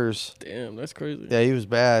 20 years. Damn, that's crazy. Yeah, he was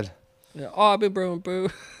bad. Yeah. Oh, I've been brewing, boo.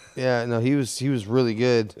 Yeah, no, he was really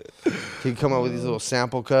good. He'd come out with these little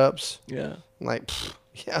sample cups. Yeah. I'm like,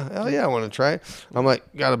 yeah, hell yeah, I want to try it. I'm like,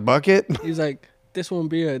 got a bucket? He's like, this one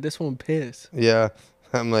beer, this one piss. Yeah.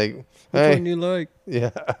 I'm like, Which hey. one you like?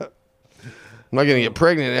 Yeah. I'm not going to get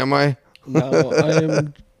pregnant, am I? No, I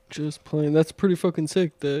am just playing. That's pretty fucking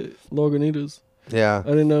sick, the Lagunitas. Yeah. I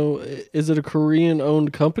didn't know. Is it a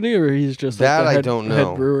Korean-owned company, or he's just that like I don't know.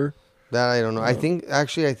 Head brewer? That I don't know. I think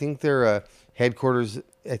their headquarters,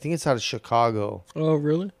 I think it's out of Chicago. Oh,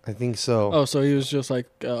 really? I think so. Oh, so he was just like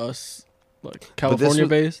California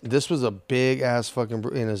based? This was a big ass fucking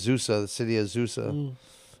in Azusa, the city of Azusa.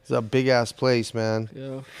 It's a big ass place, man.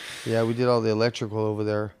 Yeah. Yeah, we did all the electrical over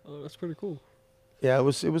there. Oh, that's pretty cool. Yeah, it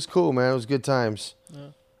was cool, man. It was good times. Yeah.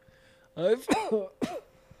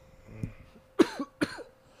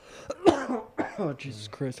 Oh, Jesus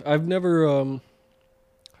Christ. I've never I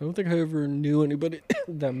don't think I ever knew anybody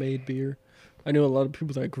that made beer. I knew a lot of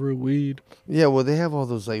people that grew weed. Yeah, well, they have all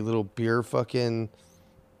those like little beer fucking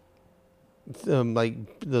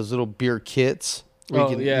like those little beer kits where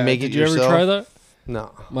you can make it yourself. Did you ever try that?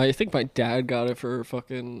 No. I think my dad got it for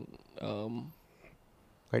fucking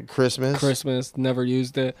like Christmas. Christmas, never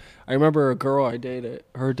used it. I remember a girl I dated,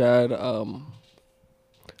 her dad her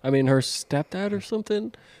stepdad or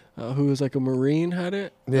something, who was like a Marine, had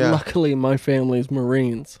it. Yeah. And luckily my family's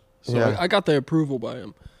Marines. So yeah. I got the approval by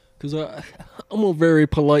him. Because I'm a very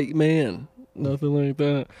polite man. Nothing like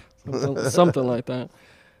that. Something like that.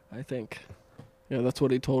 I think. Yeah, that's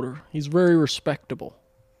what he told her. He's very respectable.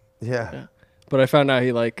 Yeah. But I found out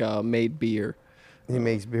he made beer. He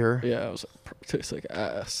makes beer? Yeah, I was like, tastes like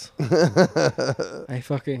ass. I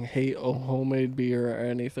fucking hate homemade beer or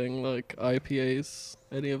anything like IPAs,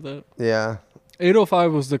 any of that. Yeah.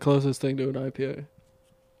 805 was the closest thing to an IPA.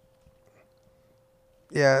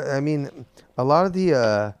 Yeah, I mean, a lot of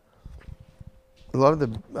the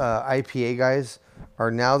IPA guys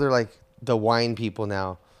they're like the wine people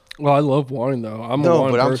now. Well, I love wine though. I'm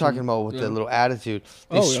talking about with the little attitude.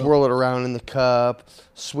 They swirl it around in the cup,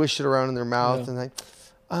 swish it around in their mouth, and like,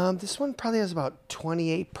 this one probably has about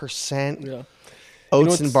 28%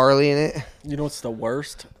 oats and barley in it. You know what's the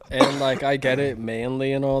worst? And like, I get it,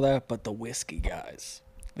 manly and all that, but the whiskey guys,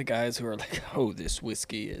 the guys who are like, oh, this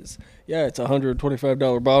whiskey is, it's a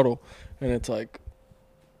 $125 bottle, and it's like,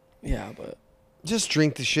 yeah, but just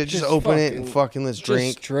drink the shit. Just open it and fucking let's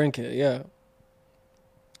drink. Just drink it, yeah.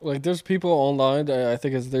 Like, there's people online, I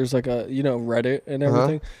think there's like a, Reddit and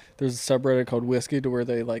everything. There's a subreddit called Whiskey to where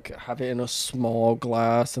they like have it in a small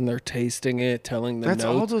glass and they're tasting it, telling the notes. That's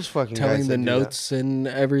all those fucking telling guys the notes and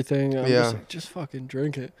everything. I'm just like, just fucking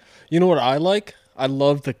drink it. You know what I like? I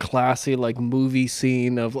love the classy like movie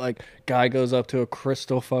scene of like guy goes up to a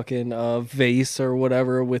crystal fucking vase or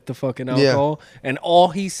whatever with the fucking alcohol, and all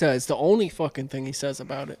he says, the only fucking thing he says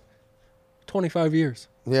about it, 25 years.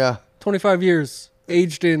 Yeah. 25 years.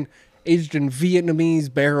 Aged in aged in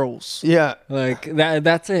Vietnamese barrels. Yeah. Like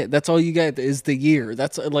that's it. That's all you get is the year.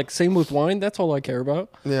 That's like same with wine. That's all I care about.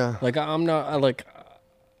 Yeah. Like I'm not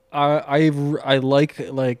I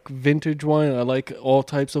like vintage wine. I like all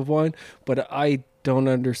types of wine, but I don't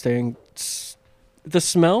understand the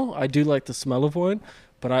smell. I do like the smell of wine,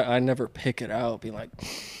 but I never pick it out. Be like,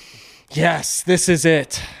 yes, this is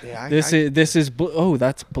it. Yeah, this is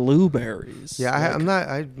that's blueberries. Yeah,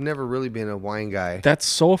 I've never really been a wine guy. That's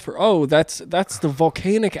sulfur. Oh, that's the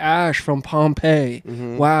volcanic ash from Pompeii.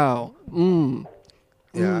 Mm-hmm. Wow.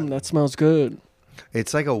 Yeah, that smells good.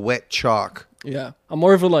 It's like a wet chalk. Yeah, I'm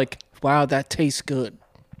more of a like, wow, that tastes good.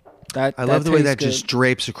 I love the way that just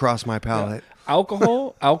drapes across my palate. Yeah.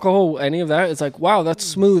 Alcohol, any of that, it's like, wow, that's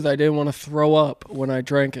smooth. I didn't want to throw up when I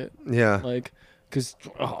drank it. Yeah. Like, because,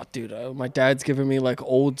 dude, my dad's giving me like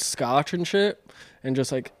old scotch and shit. And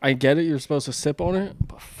just like, I get it, you're supposed to sip on it.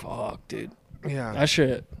 But fuck, dude. Yeah. That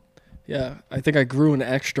shit. Yeah. I think I grew an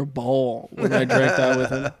extra ball when I drank that with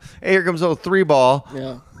him. Hey, here comes old 3-ball.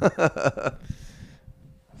 Yeah.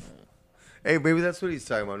 Hey, maybe that's what he's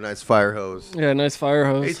talking about. Nice fire hose. Yeah, nice fire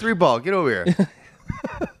hose. Hey, 3-ball, get over here.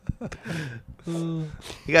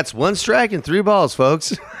 He got 1 strike and 3 balls,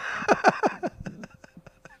 folks.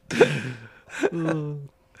 Oh,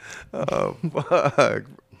 fuck.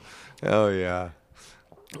 Oh, yeah.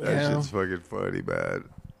 That shit's fucking funny, man.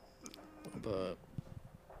 But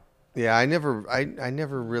yeah, I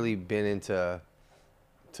never really been into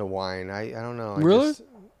wine. I don't know. Really?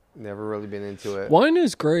 Never really been into it. Wine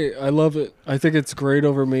is great. I love it. I think it's great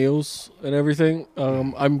over meals and everything.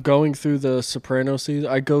 I'm going through the Sopranos season.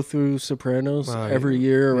 I go through Sopranos every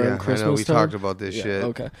year around Christmas I know. We time. talked about this shit.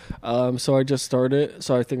 Okay. So I just started.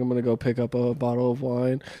 So I think I'm going to go pick up a bottle of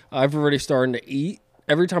wine. I've already started to eat.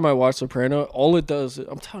 Every time I watch Soprano, all it does,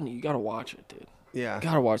 I'm telling you, you got to watch it, dude. Yeah. You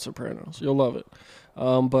got to watch Sopranos. You'll love it.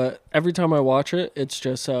 But every time I watch it, it's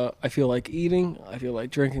just, I feel like eating. I feel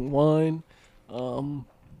like drinking wine.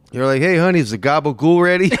 You're like, hey, honey, is the gabagool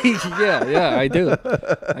ready? yeah, I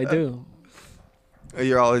do.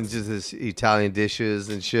 You're all into this Italian dishes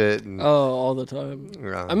and shit. And, all the time.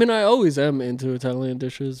 Yeah. I mean, I always am into Italian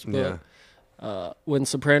dishes, but when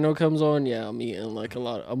Soprano comes on, I'm eating like a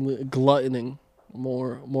lot. I'm gluttoning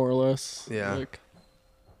more or less. Yeah.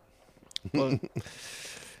 But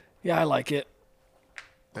I like it.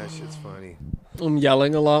 That shit's funny. I'm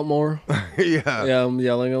yelling a lot more. Yeah. Yeah, I'm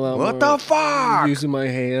yelling a lot more. What the fuck? I'm using my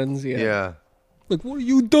hands. Yeah. Like, what are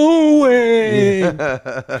you doing?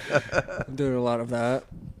 I'm doing a lot of that.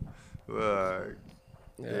 Yeah,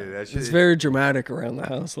 it's very dramatic around the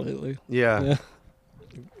house lately. Yeah.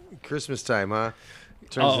 Christmas time, huh?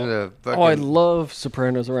 Turns into fucking... I love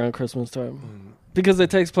Sopranos around Christmas time. Because it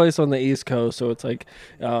takes place on the East Coast, so it's like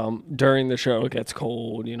during the show it gets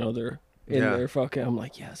cold, they're in there fucking. I'm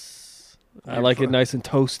like, yes. I like it nice and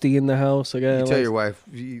toasty in the house. Again, you tell your wife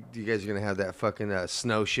you guys are going to have that fucking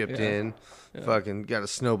snow shipped in. Yeah. Fucking got a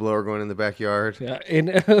snowblower going in the backyard. Yeah,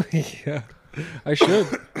 I should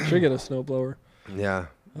get a snowblower. Yeah.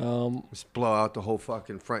 Just blow out the whole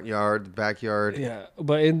fucking front yard, the backyard. Yeah,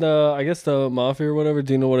 but in I guess the mafia or whatever,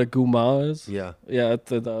 do you know what a guma is? Yeah. Yeah,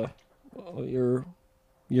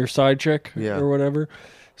 your side chick or whatever.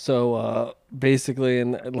 So basically,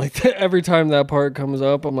 and like every time that part comes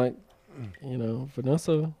up, I'm like,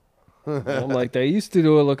 Vanessa. I'm like, they used to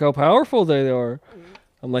do it. Look how powerful they are.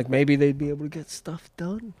 I'm like, maybe they'd be able to get stuff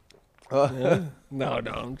done. Yeah. No,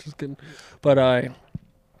 I'm just kidding. But I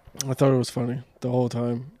thought it was funny the whole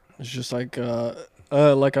time. It's just like I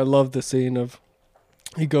love the scene of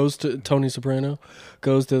Tony Soprano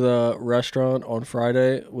goes to the restaurant on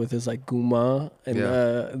Friday with his like guma and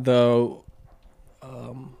the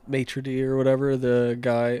maitre d' or whatever, the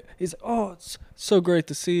guy, he's like, oh, it's so great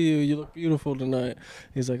to see you. You look beautiful tonight.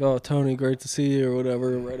 He's like, oh, Tony, great to see you or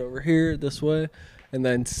whatever, right over here this way. And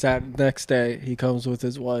then next day he comes with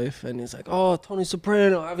his wife and he's like, oh, Tony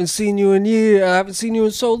Soprano, I haven't seen you in years. I haven't seen you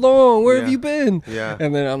in so long. Where have you been? Yeah.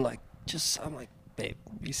 And then I'm like, babe,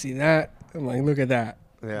 you see that? I'm like, look at that.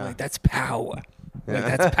 Yeah. I'm like, that's power.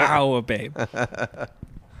 Like, that's power, babe.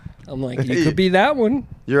 I'm like, you could be that one.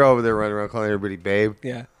 You're over there running around calling everybody babe.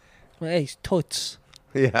 Yeah. Well, hey, Toots.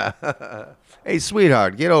 Yeah. Hey,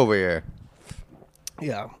 sweetheart, get over here.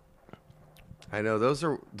 Yeah. I know those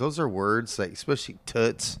are words like, especially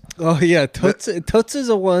toots. Oh yeah, toots. Toots is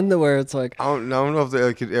a one where it's like I don't know if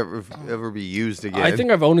they could ever be used again. I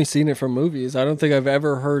think I've only seen it from movies. I don't think I've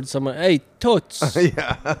ever heard someone, hey, toots.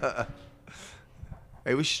 Yeah.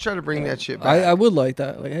 Hey, we should try to bring that shit back. I would like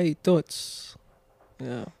that. Like, hey, toots.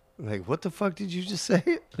 Yeah. Like, what the fuck did you just say?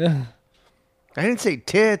 Yeah. I didn't say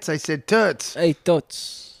tits. I said toots. Hey,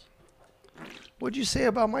 toots. What'd you say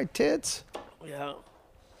about my tits? Yeah.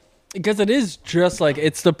 Because it is just like,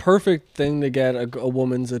 it's the perfect thing to get a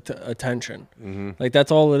woman's attention. Mm-hmm. Like,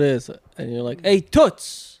 that's all it is. And you're like, hey,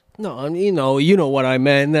 Toots. No, I mean, you know what I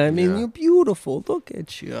meant. I mean, you're beautiful. Look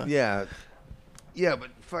at you. Yeah. Yeah, but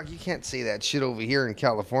fuck, you can't say that shit over here in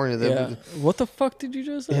California. Yeah. What the fuck did you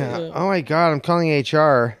just say? Yeah. Oh, my God. I'm calling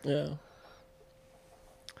HR. Yeah.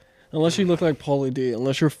 Unless you look like Pauly D.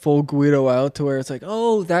 Unless you're full Guido out to where it's like,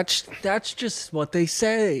 oh, that's just what they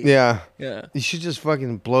say. Yeah. Yeah. You should just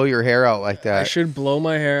fucking blow your hair out like that. I should blow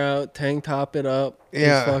my hair out, tank top it up.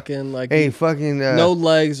 Yeah. Fucking like. Hey, fucking. No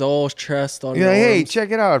legs, all chest on. Yeah. Hey, check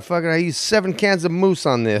it out. Fucking, I used 7 cans of mousse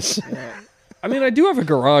on this. Yeah. I mean, I do have a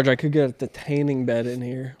garage. I could get a detaining bed in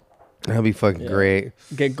here. That'd be fucking great.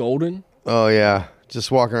 Get golden. Oh yeah. Just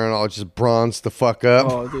walking around all just bronzed the fuck up.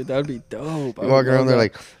 Oh, dude, that'd be dope. Walking around there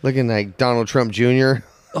like looking like Donald Trump Jr.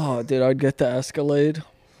 Oh, dude, I'd get the Escalade.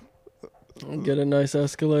 I'd get a nice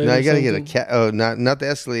Escalade. No, you gotta get not the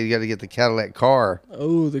Escalade. You gotta get the Cadillac car.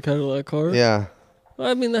 Oh, the Cadillac car. Yeah.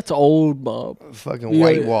 I mean, that's old mob. Fucking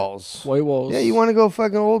white walls. White walls. Yeah, you want to go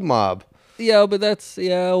fucking old mob. Yeah, but that's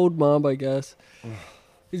old mob, I guess.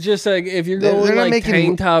 It's just like if you're going like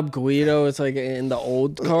tank top Guido, it's like in the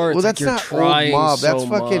old car. Well, that's like not old mob. That's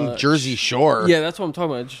fucking much. Jersey Shore. Yeah, that's what I'm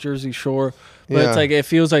talking about. It's Jersey Shore. But it's like it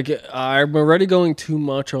feels like I'm already going too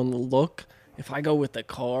much on the look. If I go with the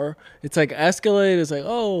car, it's like Escalade is like,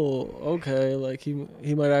 oh, okay, like he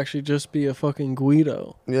might actually just be a fucking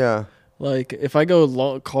Guido. Yeah. Like if I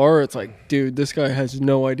go car, it's like, dude, this guy has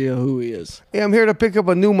no idea who he is. Hey, I'm here to pick up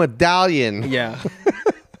a new medallion. Yeah.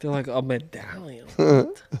 They're like, a medallion.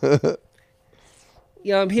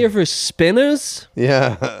 Yeah, I'm here for spinners.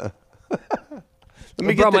 Yeah.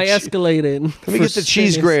 I brought my Escalade in. Let me get the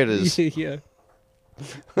cheese graters. Yeah.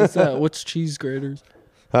 What's that? What's cheese graters?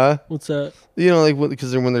 Huh? What's that? You know, like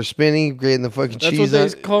because when they're spinning, grating the fucking cheese.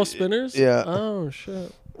 That's what they call spinners? Yeah. Oh,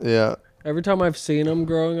 shit. Yeah. Every time I've seen them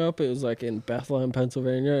growing up, it was like in Bethlehem,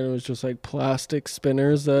 Pennsylvania, and it was just like plastic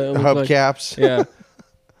spinners that hubcaps. Yeah.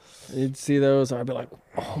 You'd see those, and I'd be like,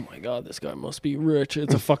 oh my God, this guy must be rich.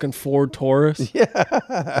 It's a fucking Ford Taurus.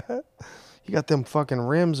 Yeah. You got them fucking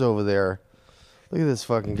rims over there. Look at this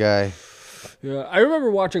fucking guy. Yeah, I remember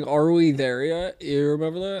watching Are We There Yet? You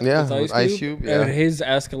remember that? Yeah, with Ice Cube. Yeah. And his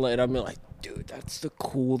Escalade, I'm like, dude, that's the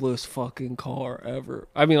coolest fucking car ever.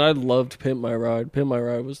 I mean, I loved Pimp My Ride. Pimp My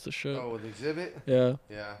Ride was the shit. Oh, with Exhibit? Yeah.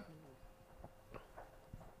 Yeah.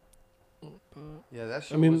 Yeah, that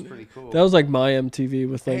show was pretty cool. That was like my MTV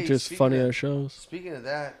with like just funny ass shows. Speaking of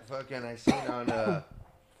that, fucking, I seen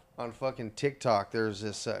on fucking TikTok, there's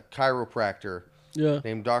this chiropractor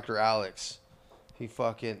named Dr. Alex. He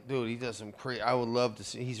fucking, dude, he does some crazy. I would love to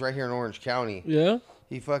see. He's right here in Orange County. Yeah.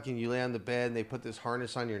 He fucking, you lay on the bed and they put this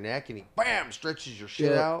harness on your neck and he bam stretches your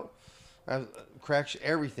shit out, cracks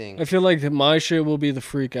everything. I feel like my shit will be the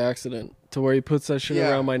freak accident to where he puts that shit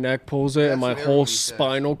around my neck, pulls it, and my whole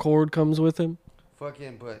spinal cord comes with him.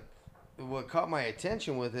 Fucking, but what caught my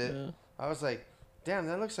attention with it, I was like, damn,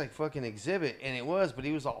 that looks like fucking Exhibit, and it was, but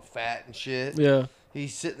he was all fat and shit. Yeah.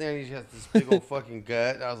 He's sitting there and he's got this big old fucking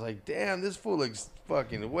gut. And I was like, damn, this fool looks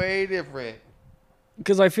fucking way different.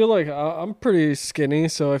 Because I feel like I'm pretty skinny,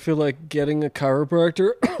 so I feel like getting a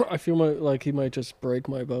chiropractor, I feel like he might just break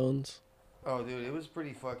my bones. Oh, dude, it was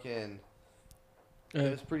pretty fucking... It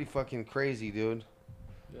was pretty fucking crazy, dude.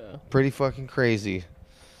 Yeah. Pretty fucking crazy.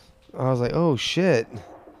 I was like, oh, shit.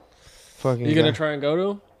 Fucking. You going to try and go to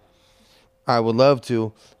him? I would love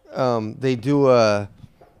to. They do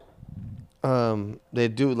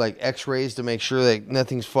like x-rays to make sure that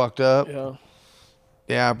nothing's fucked up. Yeah.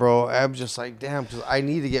 Yeah, bro. I'm just like, damn, because I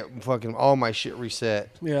need to get fucking all my shit reset.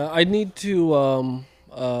 Yeah, I need to,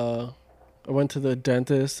 I went to the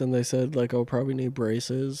dentist and they said like I'll probably need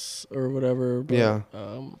braces or whatever. But, yeah.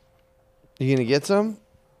 You gonna get some?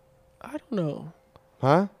 I don't know.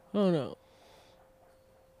 Huh? Oh no.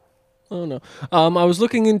 I was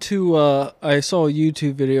looking into. I saw a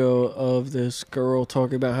YouTube video of this girl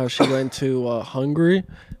talking about how she went to Hungary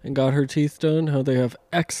and got her teeth done. How they have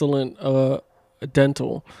excellent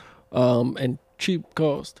dental and cheap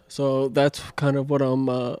cost. So that's kind of what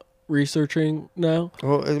I'm researching now.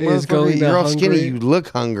 Well, is going you're all Hungary. Skinny. You look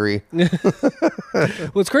hungry.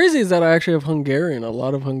 What's crazy is that I actually have Hungarian, a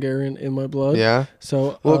lot of Hungarian in my blood. Yeah.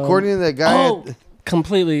 So well, according to that guy,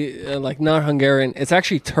 completely like not Hungarian. It's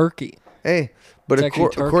actually Turkey. Hey, but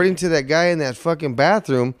according to that guy in that fucking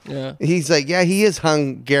bathroom, he's like, yeah, he is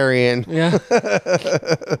Hungarian. Yeah.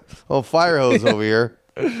 Oh, fire hose over here.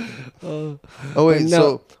 Oh wait,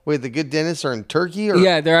 so the good dentists are in Turkey, or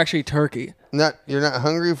yeah, they're actually Turkey. You're not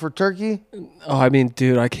hungry for turkey? Oh, I mean,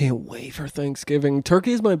 dude, I can't wait for Thanksgiving.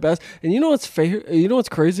 Turkey is my best. And you know what's You know what's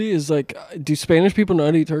crazy is like, do Spanish people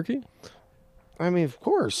not eat turkey? I mean, of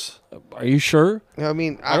course. Are you sure? I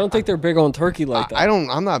mean, I don't think they're big on turkey like that.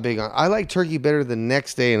 I'm not big on. I like turkey better the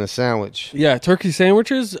next day in a sandwich. Yeah, turkey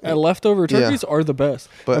sandwiches and leftover turkeys are the best.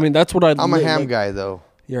 But I mean, that's what I'm a ham guy, though.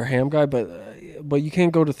 You're a ham guy, but you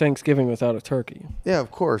can't go to Thanksgiving without a turkey. Yeah, of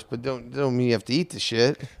course, but don't mean you have to eat the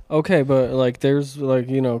shit. Okay, but like, there's like,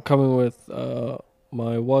 coming with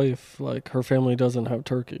my wife, like her family doesn't have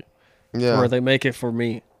turkey. Yeah, where they make it for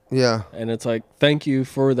me. Yeah. And it's like, thank you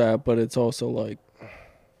for that, but it's also like,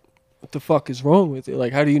 what the fuck is wrong with you?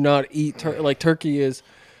 Like, how do you not eat like turkey is?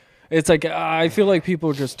 It's like, I feel like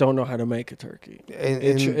people just don't know how to make a turkey.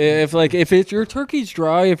 If your turkey's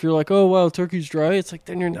dry, if you're like, oh wow, turkey's dry, it's like,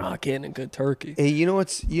 then you're not getting a good turkey. Hey, you know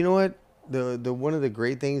what? The one of the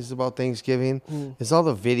great things about Thanksgiving is all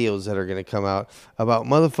the videos that are going to come out about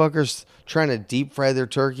motherfuckers trying to deep fry their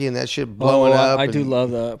turkey and that shit blowing up. I do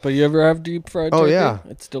love that. But you ever have deep fried turkey? Oh yeah,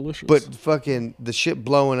 it's delicious. But fucking the shit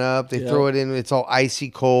blowing up, they throw it in. It's all icy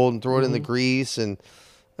cold and throw it in the grease, and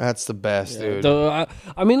that's the best, dude. I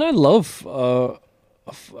mean, I love.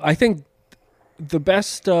 I think the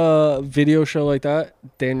best video show like that,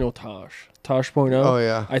 Daniel Tosh.0. Oh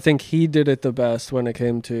yeah, I think he did it the best when it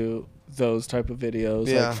came to those type of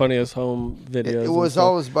videos, like funniest home videos. It was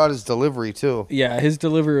always about his delivery too. Yeah, his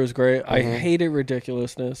delivery was great. I hated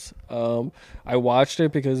ridiculousness. I watched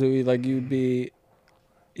it because it would, you'd be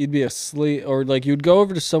asleep, or like you'd go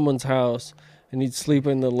over to someone's house and you'd sleep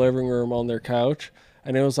in the living room on their couch,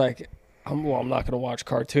 and it was like, I'm not gonna watch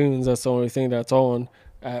cartoons. That's the only thing that's on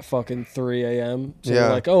at fucking 3 a.m. So you're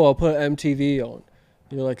like, oh, I'll put MTV on.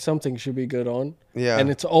 You're like, something should be good on. Yeah, and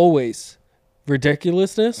it's always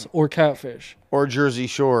ridiculousness or catfish or Jersey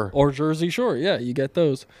Shore. Yeah, you get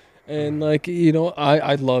those. And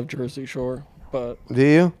I love Jersey Shore. But do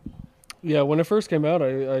you? Yeah, when it first came out,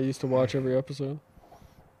 I used to watch every episode.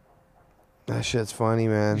 That shit's funny,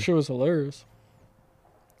 man. The show was hilarious.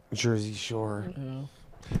 Jersey Shore. Yeah,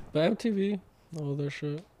 but MTV, all that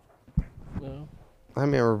shit. Yeah, I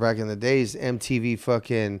remember back in the days, MTV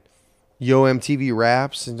fucking MTV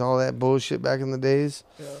Raps and all that bullshit back in the days.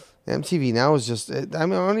 Yeah. MTV now is just, I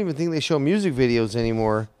don't even think they show music videos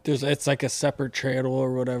anymore. It's like a separate channel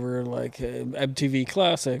or whatever, like MTV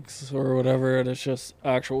Classics or whatever, and it's just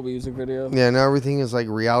actual music video. Yeah, now everything is like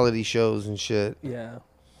reality shows and shit. Yeah.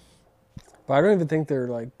 But I don't even think they're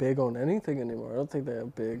like big on anything anymore. I don't think they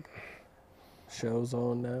have big shows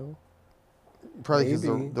on now. Probably because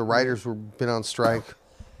the writers were been on strike.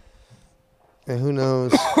 And who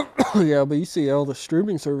knows? Yeah, but you see all the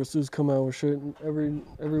streaming services come out with shit every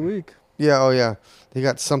week. Yeah, oh yeah. They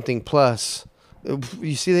got something plus.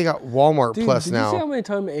 You see they got Walmart Plus now. Did you see how many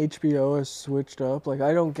times HBO has switched up? Like,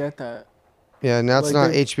 I don't get that. Yeah, now it's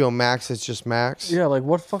not HBO Max, it's just Max. Yeah, like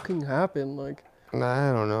what fucking happened? Like,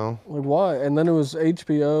 I don't know. Like why? And then it was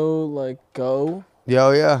HBO like Go. Yeah,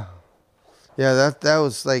 oh yeah. Yeah, that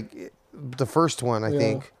was like the first one, I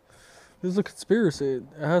think. There's a conspiracy. It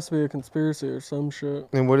has to be a conspiracy or some shit.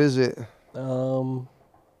 And what is it? HBO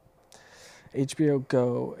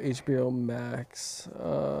Go, HBO Max.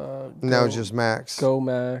 Now just Max. Go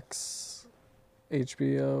Max,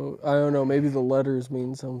 HBO. I don't know. Maybe the letters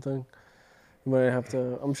mean something. You might have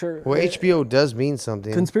to. I'm sure. Well, HBO does mean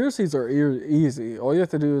something. Conspiracies are easy. All you have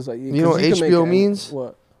to do is like. You know what HBO means?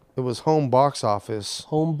 What? It was home box office.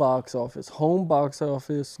 Home box office. Home box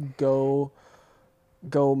office.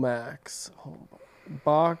 Go Max.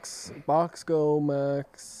 Box Go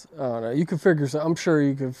Max. I don't know. You can figure. I'm sure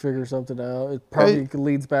you could figure something out. It probably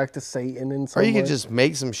leads back to Satan in some way. Or you could just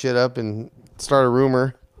make some shit up and start a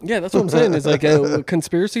rumor. Yeah, that's what I'm saying. It's like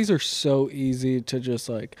conspiracies are so easy to just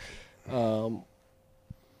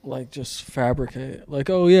just fabricate. Like,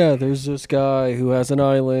 oh yeah, there's this guy who has an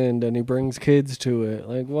island and he brings kids to it.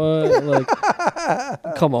 Like what? Like,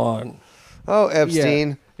 come on. Oh,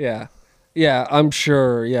 Epstein. Yeah, I'm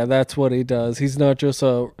sure. Yeah, that's what he does. He's not just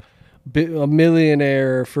a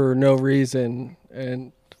millionaire for no reason.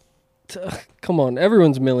 And come on,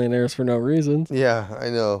 everyone's millionaires for no reason. Yeah, I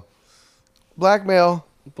know. Blackmail.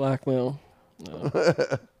 No.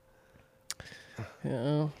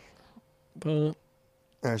 Yeah, but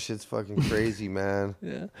that shit's fucking crazy, man.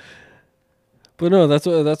 Yeah. But no,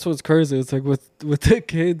 that's what's crazy. It's like with the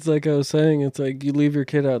kids, like I was saying, it's like you leave your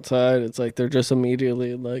kid outside, it's like they're just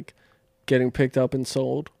immediately like getting picked up and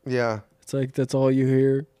sold. Yeah. It's like that's all you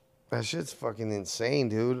hear. That shit's fucking insane,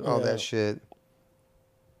 dude. All that shit.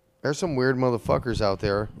 There's some weird motherfuckers out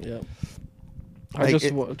there. Yeah. I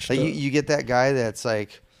just watched. You get that guy that's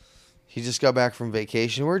like, he just got back from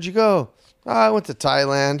vacation. Where'd you go? Oh, I went to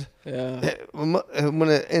Thailand. Yeah. When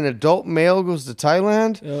an adult male goes to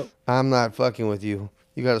Thailand, Yep. I'm not fucking with you.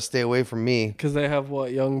 You got to stay away from me. Because they have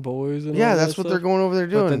young boys and yeah, all that's that what stuff? they're going over there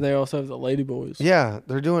doing. But then they also have the lady boys. Yeah,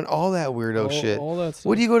 they're doing all that weirdo shit. All that stuff.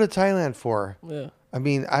 What do you go to Thailand for? Yeah. I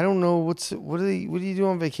mean, I don't know what do you do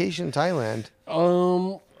on vacation in Thailand?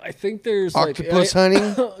 I think there's octopus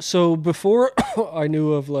hunting. So before I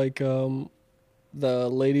knew of the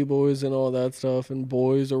lady boys and all that stuff and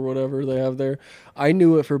boys or whatever they have there, I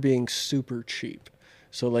knew it for being super cheap.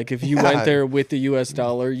 So like if you went there with the US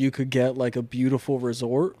dollar, you could get like a beautiful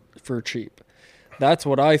resort for cheap. That's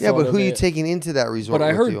what I thought. Yeah, but who are you taking into that resort? But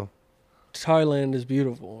I heard you? Thailand is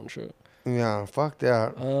beautiful and shit. Yeah, fuck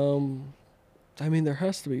that. I mean, there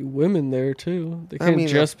has to be women there too. They can't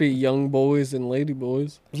just be young boys and lady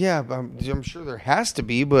boys. Yeah, I'm sure there has to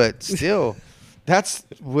be, but still, that's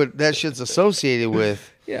what that shit's associated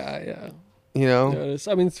with. Yeah. You know?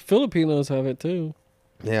 Yeah, I mean, Filipinos have it too.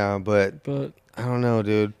 Yeah, but I don't know,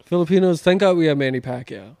 dude. Filipinos, thank God we have Manny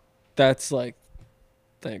Pacquiao. That's like,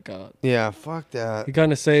 thank God. Yeah, fuck that. He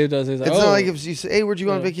kind of saved us. He's like, it's not like if you say, hey, where'd you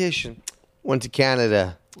go on vacation? Went to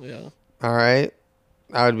Canada. Yeah. All right.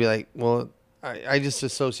 I would be like, well, I just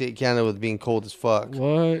associate Canada with being cold as fuck.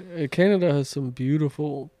 What? Canada has some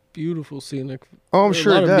beautiful scenic. Oh, I'm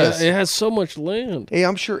sure it does. It has so much land. Hey,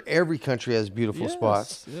 I'm sure every country has beautiful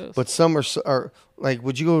spots. Yes. But some are like,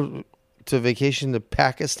 would you go to vacation to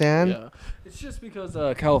Pakistan? Yeah. It's just because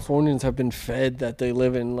Californians have been fed that they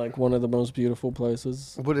live in like one of the most beautiful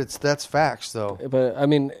places. But that's facts, though. But I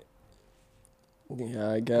mean,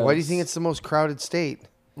 yeah, I guess. Why do you think it's the most crowded state?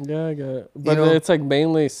 Yeah, I get it. But it's like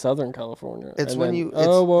mainly Southern California. It's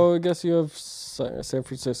well, I guess you have San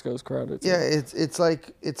Francisco's crowded too. Yeah, it's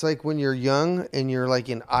like when you're young and you're like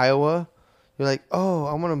in Iowa, you're like, oh,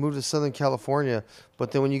 I want to move to Southern California.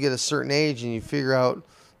 But then when you get a certain age and you figure out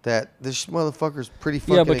that this motherfucker's pretty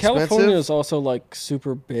fucking expensive. Yeah, but California is also like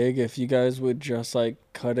super big. If you guys would just like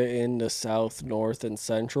cut it into south, north, and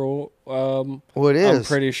central, well, it is. I'm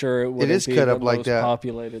pretty sure it would be cut the up like most that.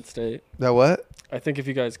 populated state. That what? I think if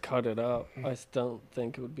you guys cut it up, I don't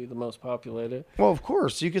think it would be the most populated. Well, of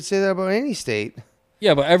course. You could say that about any state.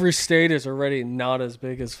 Yeah, but every state is already not as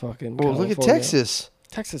big as fucking California. Look at Texas.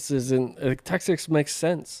 Texas isn't... Texas makes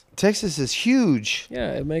sense. Texas is huge.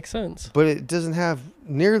 Yeah, it makes sense. But it doesn't have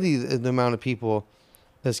nearly the amount of people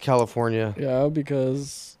as California. Yeah,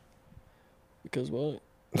 because what?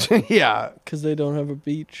 Yeah. Because they don't have a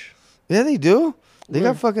beach. Yeah, they do. They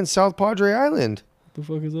got fucking South Padre Island. The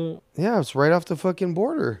fuck is that? Yeah, it's right off the fucking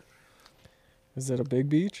border. Is that a big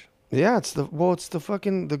beach? Yeah, it's the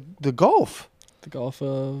fucking the Gulf. The Gulf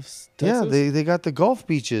of Texas? Yeah, they got the Gulf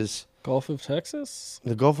beaches. Gulf of Texas?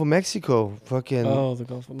 The Gulf of Mexico. Fucking. Oh, the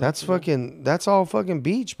Gulf of Mexico. That's all fucking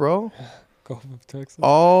beach, bro. Gulf of Texas.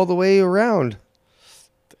 All the way around.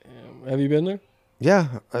 Damn. Have you been there?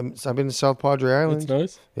 Yeah, I've been to South Padre Island. It's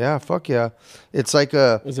nice. Yeah, fuck yeah. It's like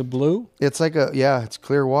a. Is it blue? It's like it's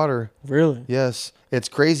clear water. Really? Yes, it's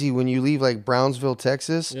crazy when you leave like Brownsville,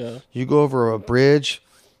 Texas. Yeah. You go over a bridge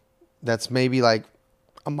that's maybe like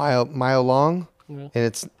a mile long, and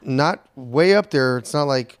it's not way up there. It's not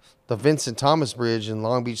like the Vincent Thomas Bridge in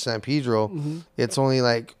Long Beach, San Pedro. Mm-hmm. It's only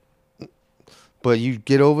like, but you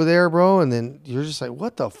get over there, bro, and then you're just like,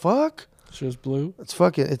 what the fuck? It's just blue. It's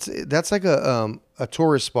fucking. That's like a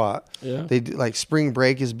tourist spot. Yeah. They do, like spring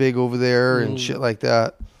break is big over there and shit like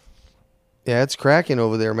that. Yeah, it's cracking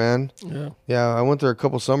over there, man. Yeah. Yeah, I went there a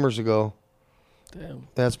couple summers ago. Damn.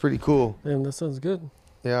 That's pretty cool. Damn, that sounds good.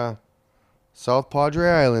 Yeah. South Padre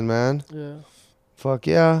Island, man. Yeah. Fuck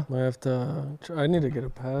yeah. I have to. I need to get a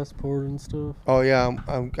passport and stuff. Oh yeah,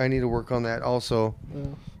 I need to work on that also. Yeah.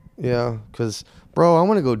 Yeah, cause bro, I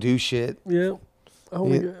want to go do shit. Yeah. I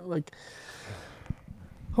want to get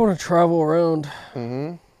I want to travel around.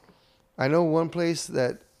 Mm-hmm. I know one place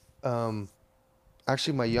that,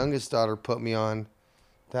 actually my youngest daughter put me on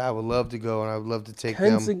that I would love to go and I would love to take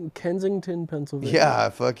them. Kensington, Pennsylvania. Yeah,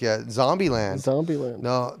 fuck yeah. Zombieland. Zombieland.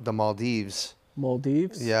 No, the Maldives.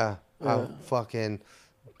 Maldives? Yeah. Fucking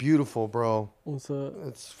beautiful, bro. What's that?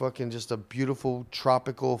 It's fucking just a beautiful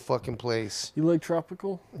tropical fucking place. You like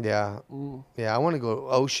tropical? Yeah. Yeah, I want to go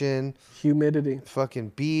ocean. Humidity.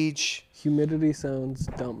 Fucking beach. Humidity sounds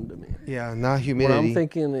dumb to me. Yeah, not humidity. What I'm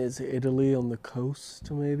thinking is Italy on the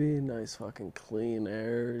coast, maybe. Nice fucking clean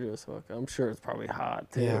air. Just I'm sure it's probably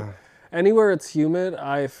hot too. Yeah. Anywhere it's humid,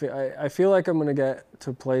 I feel like I'm gonna get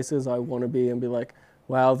to places I want to be and be like,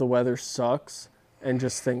 wow, the weather sucks, and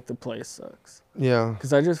just think the place sucks. Yeah.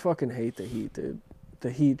 Because I just fucking hate the heat, dude.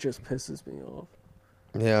 The heat just pisses me off.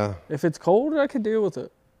 Yeah. If it's cold, I could deal with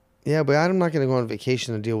it. Yeah, but I'm not going to go on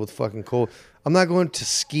vacation to deal with fucking cold. I'm not going to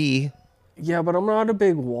ski. Yeah, but I'm not a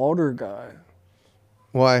big water guy.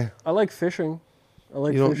 Why? I like fishing.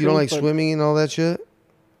 You don't like swimming and all that shit?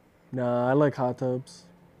 Nah, I like hot tubs.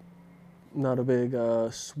 Not a big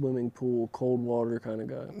swimming pool, cold water kind of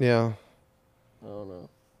guy. Yeah. I don't know.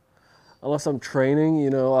 Unless I'm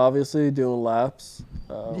training, obviously doing laps.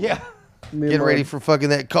 Yeah. Getting ready for fucking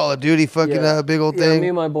that Call of Duty big old thing. Yeah, me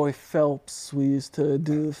and my boy Phelps, we used to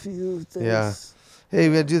do a few things. Yeah. Hey,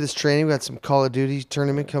 we got to do this training. We got some Call of Duty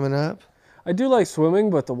tournament coming up. I do like swimming,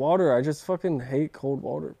 but the water, I just fucking hate cold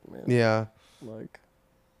water, man. Yeah.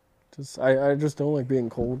 I just don't like being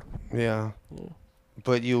cold. Yeah.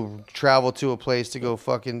 But you travel to a place to go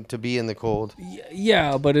to be in the cold.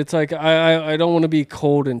 Yeah, but it's like I don't want to be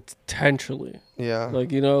cold intentionally. Yeah.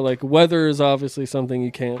 Weather is obviously something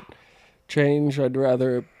you can't change. I'd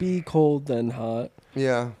rather be cold than hot.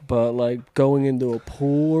 Yeah. But going into a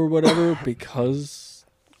pool or whatever because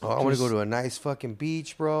I want to go to a nice fucking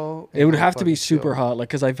beach, bro. It would have to be super hot,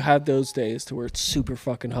 because I've had those days to where it's super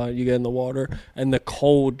fucking hot. You get in the water and the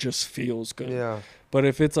cold just feels good. Yeah. But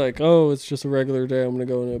if it's it's just a regular day, I'm gonna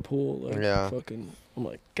go in a pool. I'm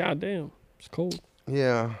like, God damn, it's cold.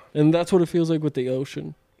 Yeah. And that's what it feels like with the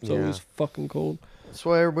ocean. It's always fucking cold. That's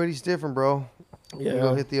why everybody's different, bro. Yeah.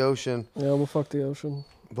 Go hit the ocean. Yeah, I'm gonna fuck the ocean.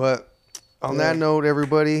 But on that note,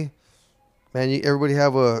 everybody, man, everybody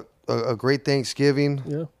have a great Thanksgiving.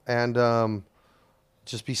 Yeah. And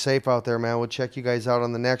just be safe out there, man. We'll check you guys out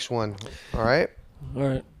on the next one. All right? All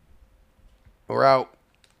right. We're out.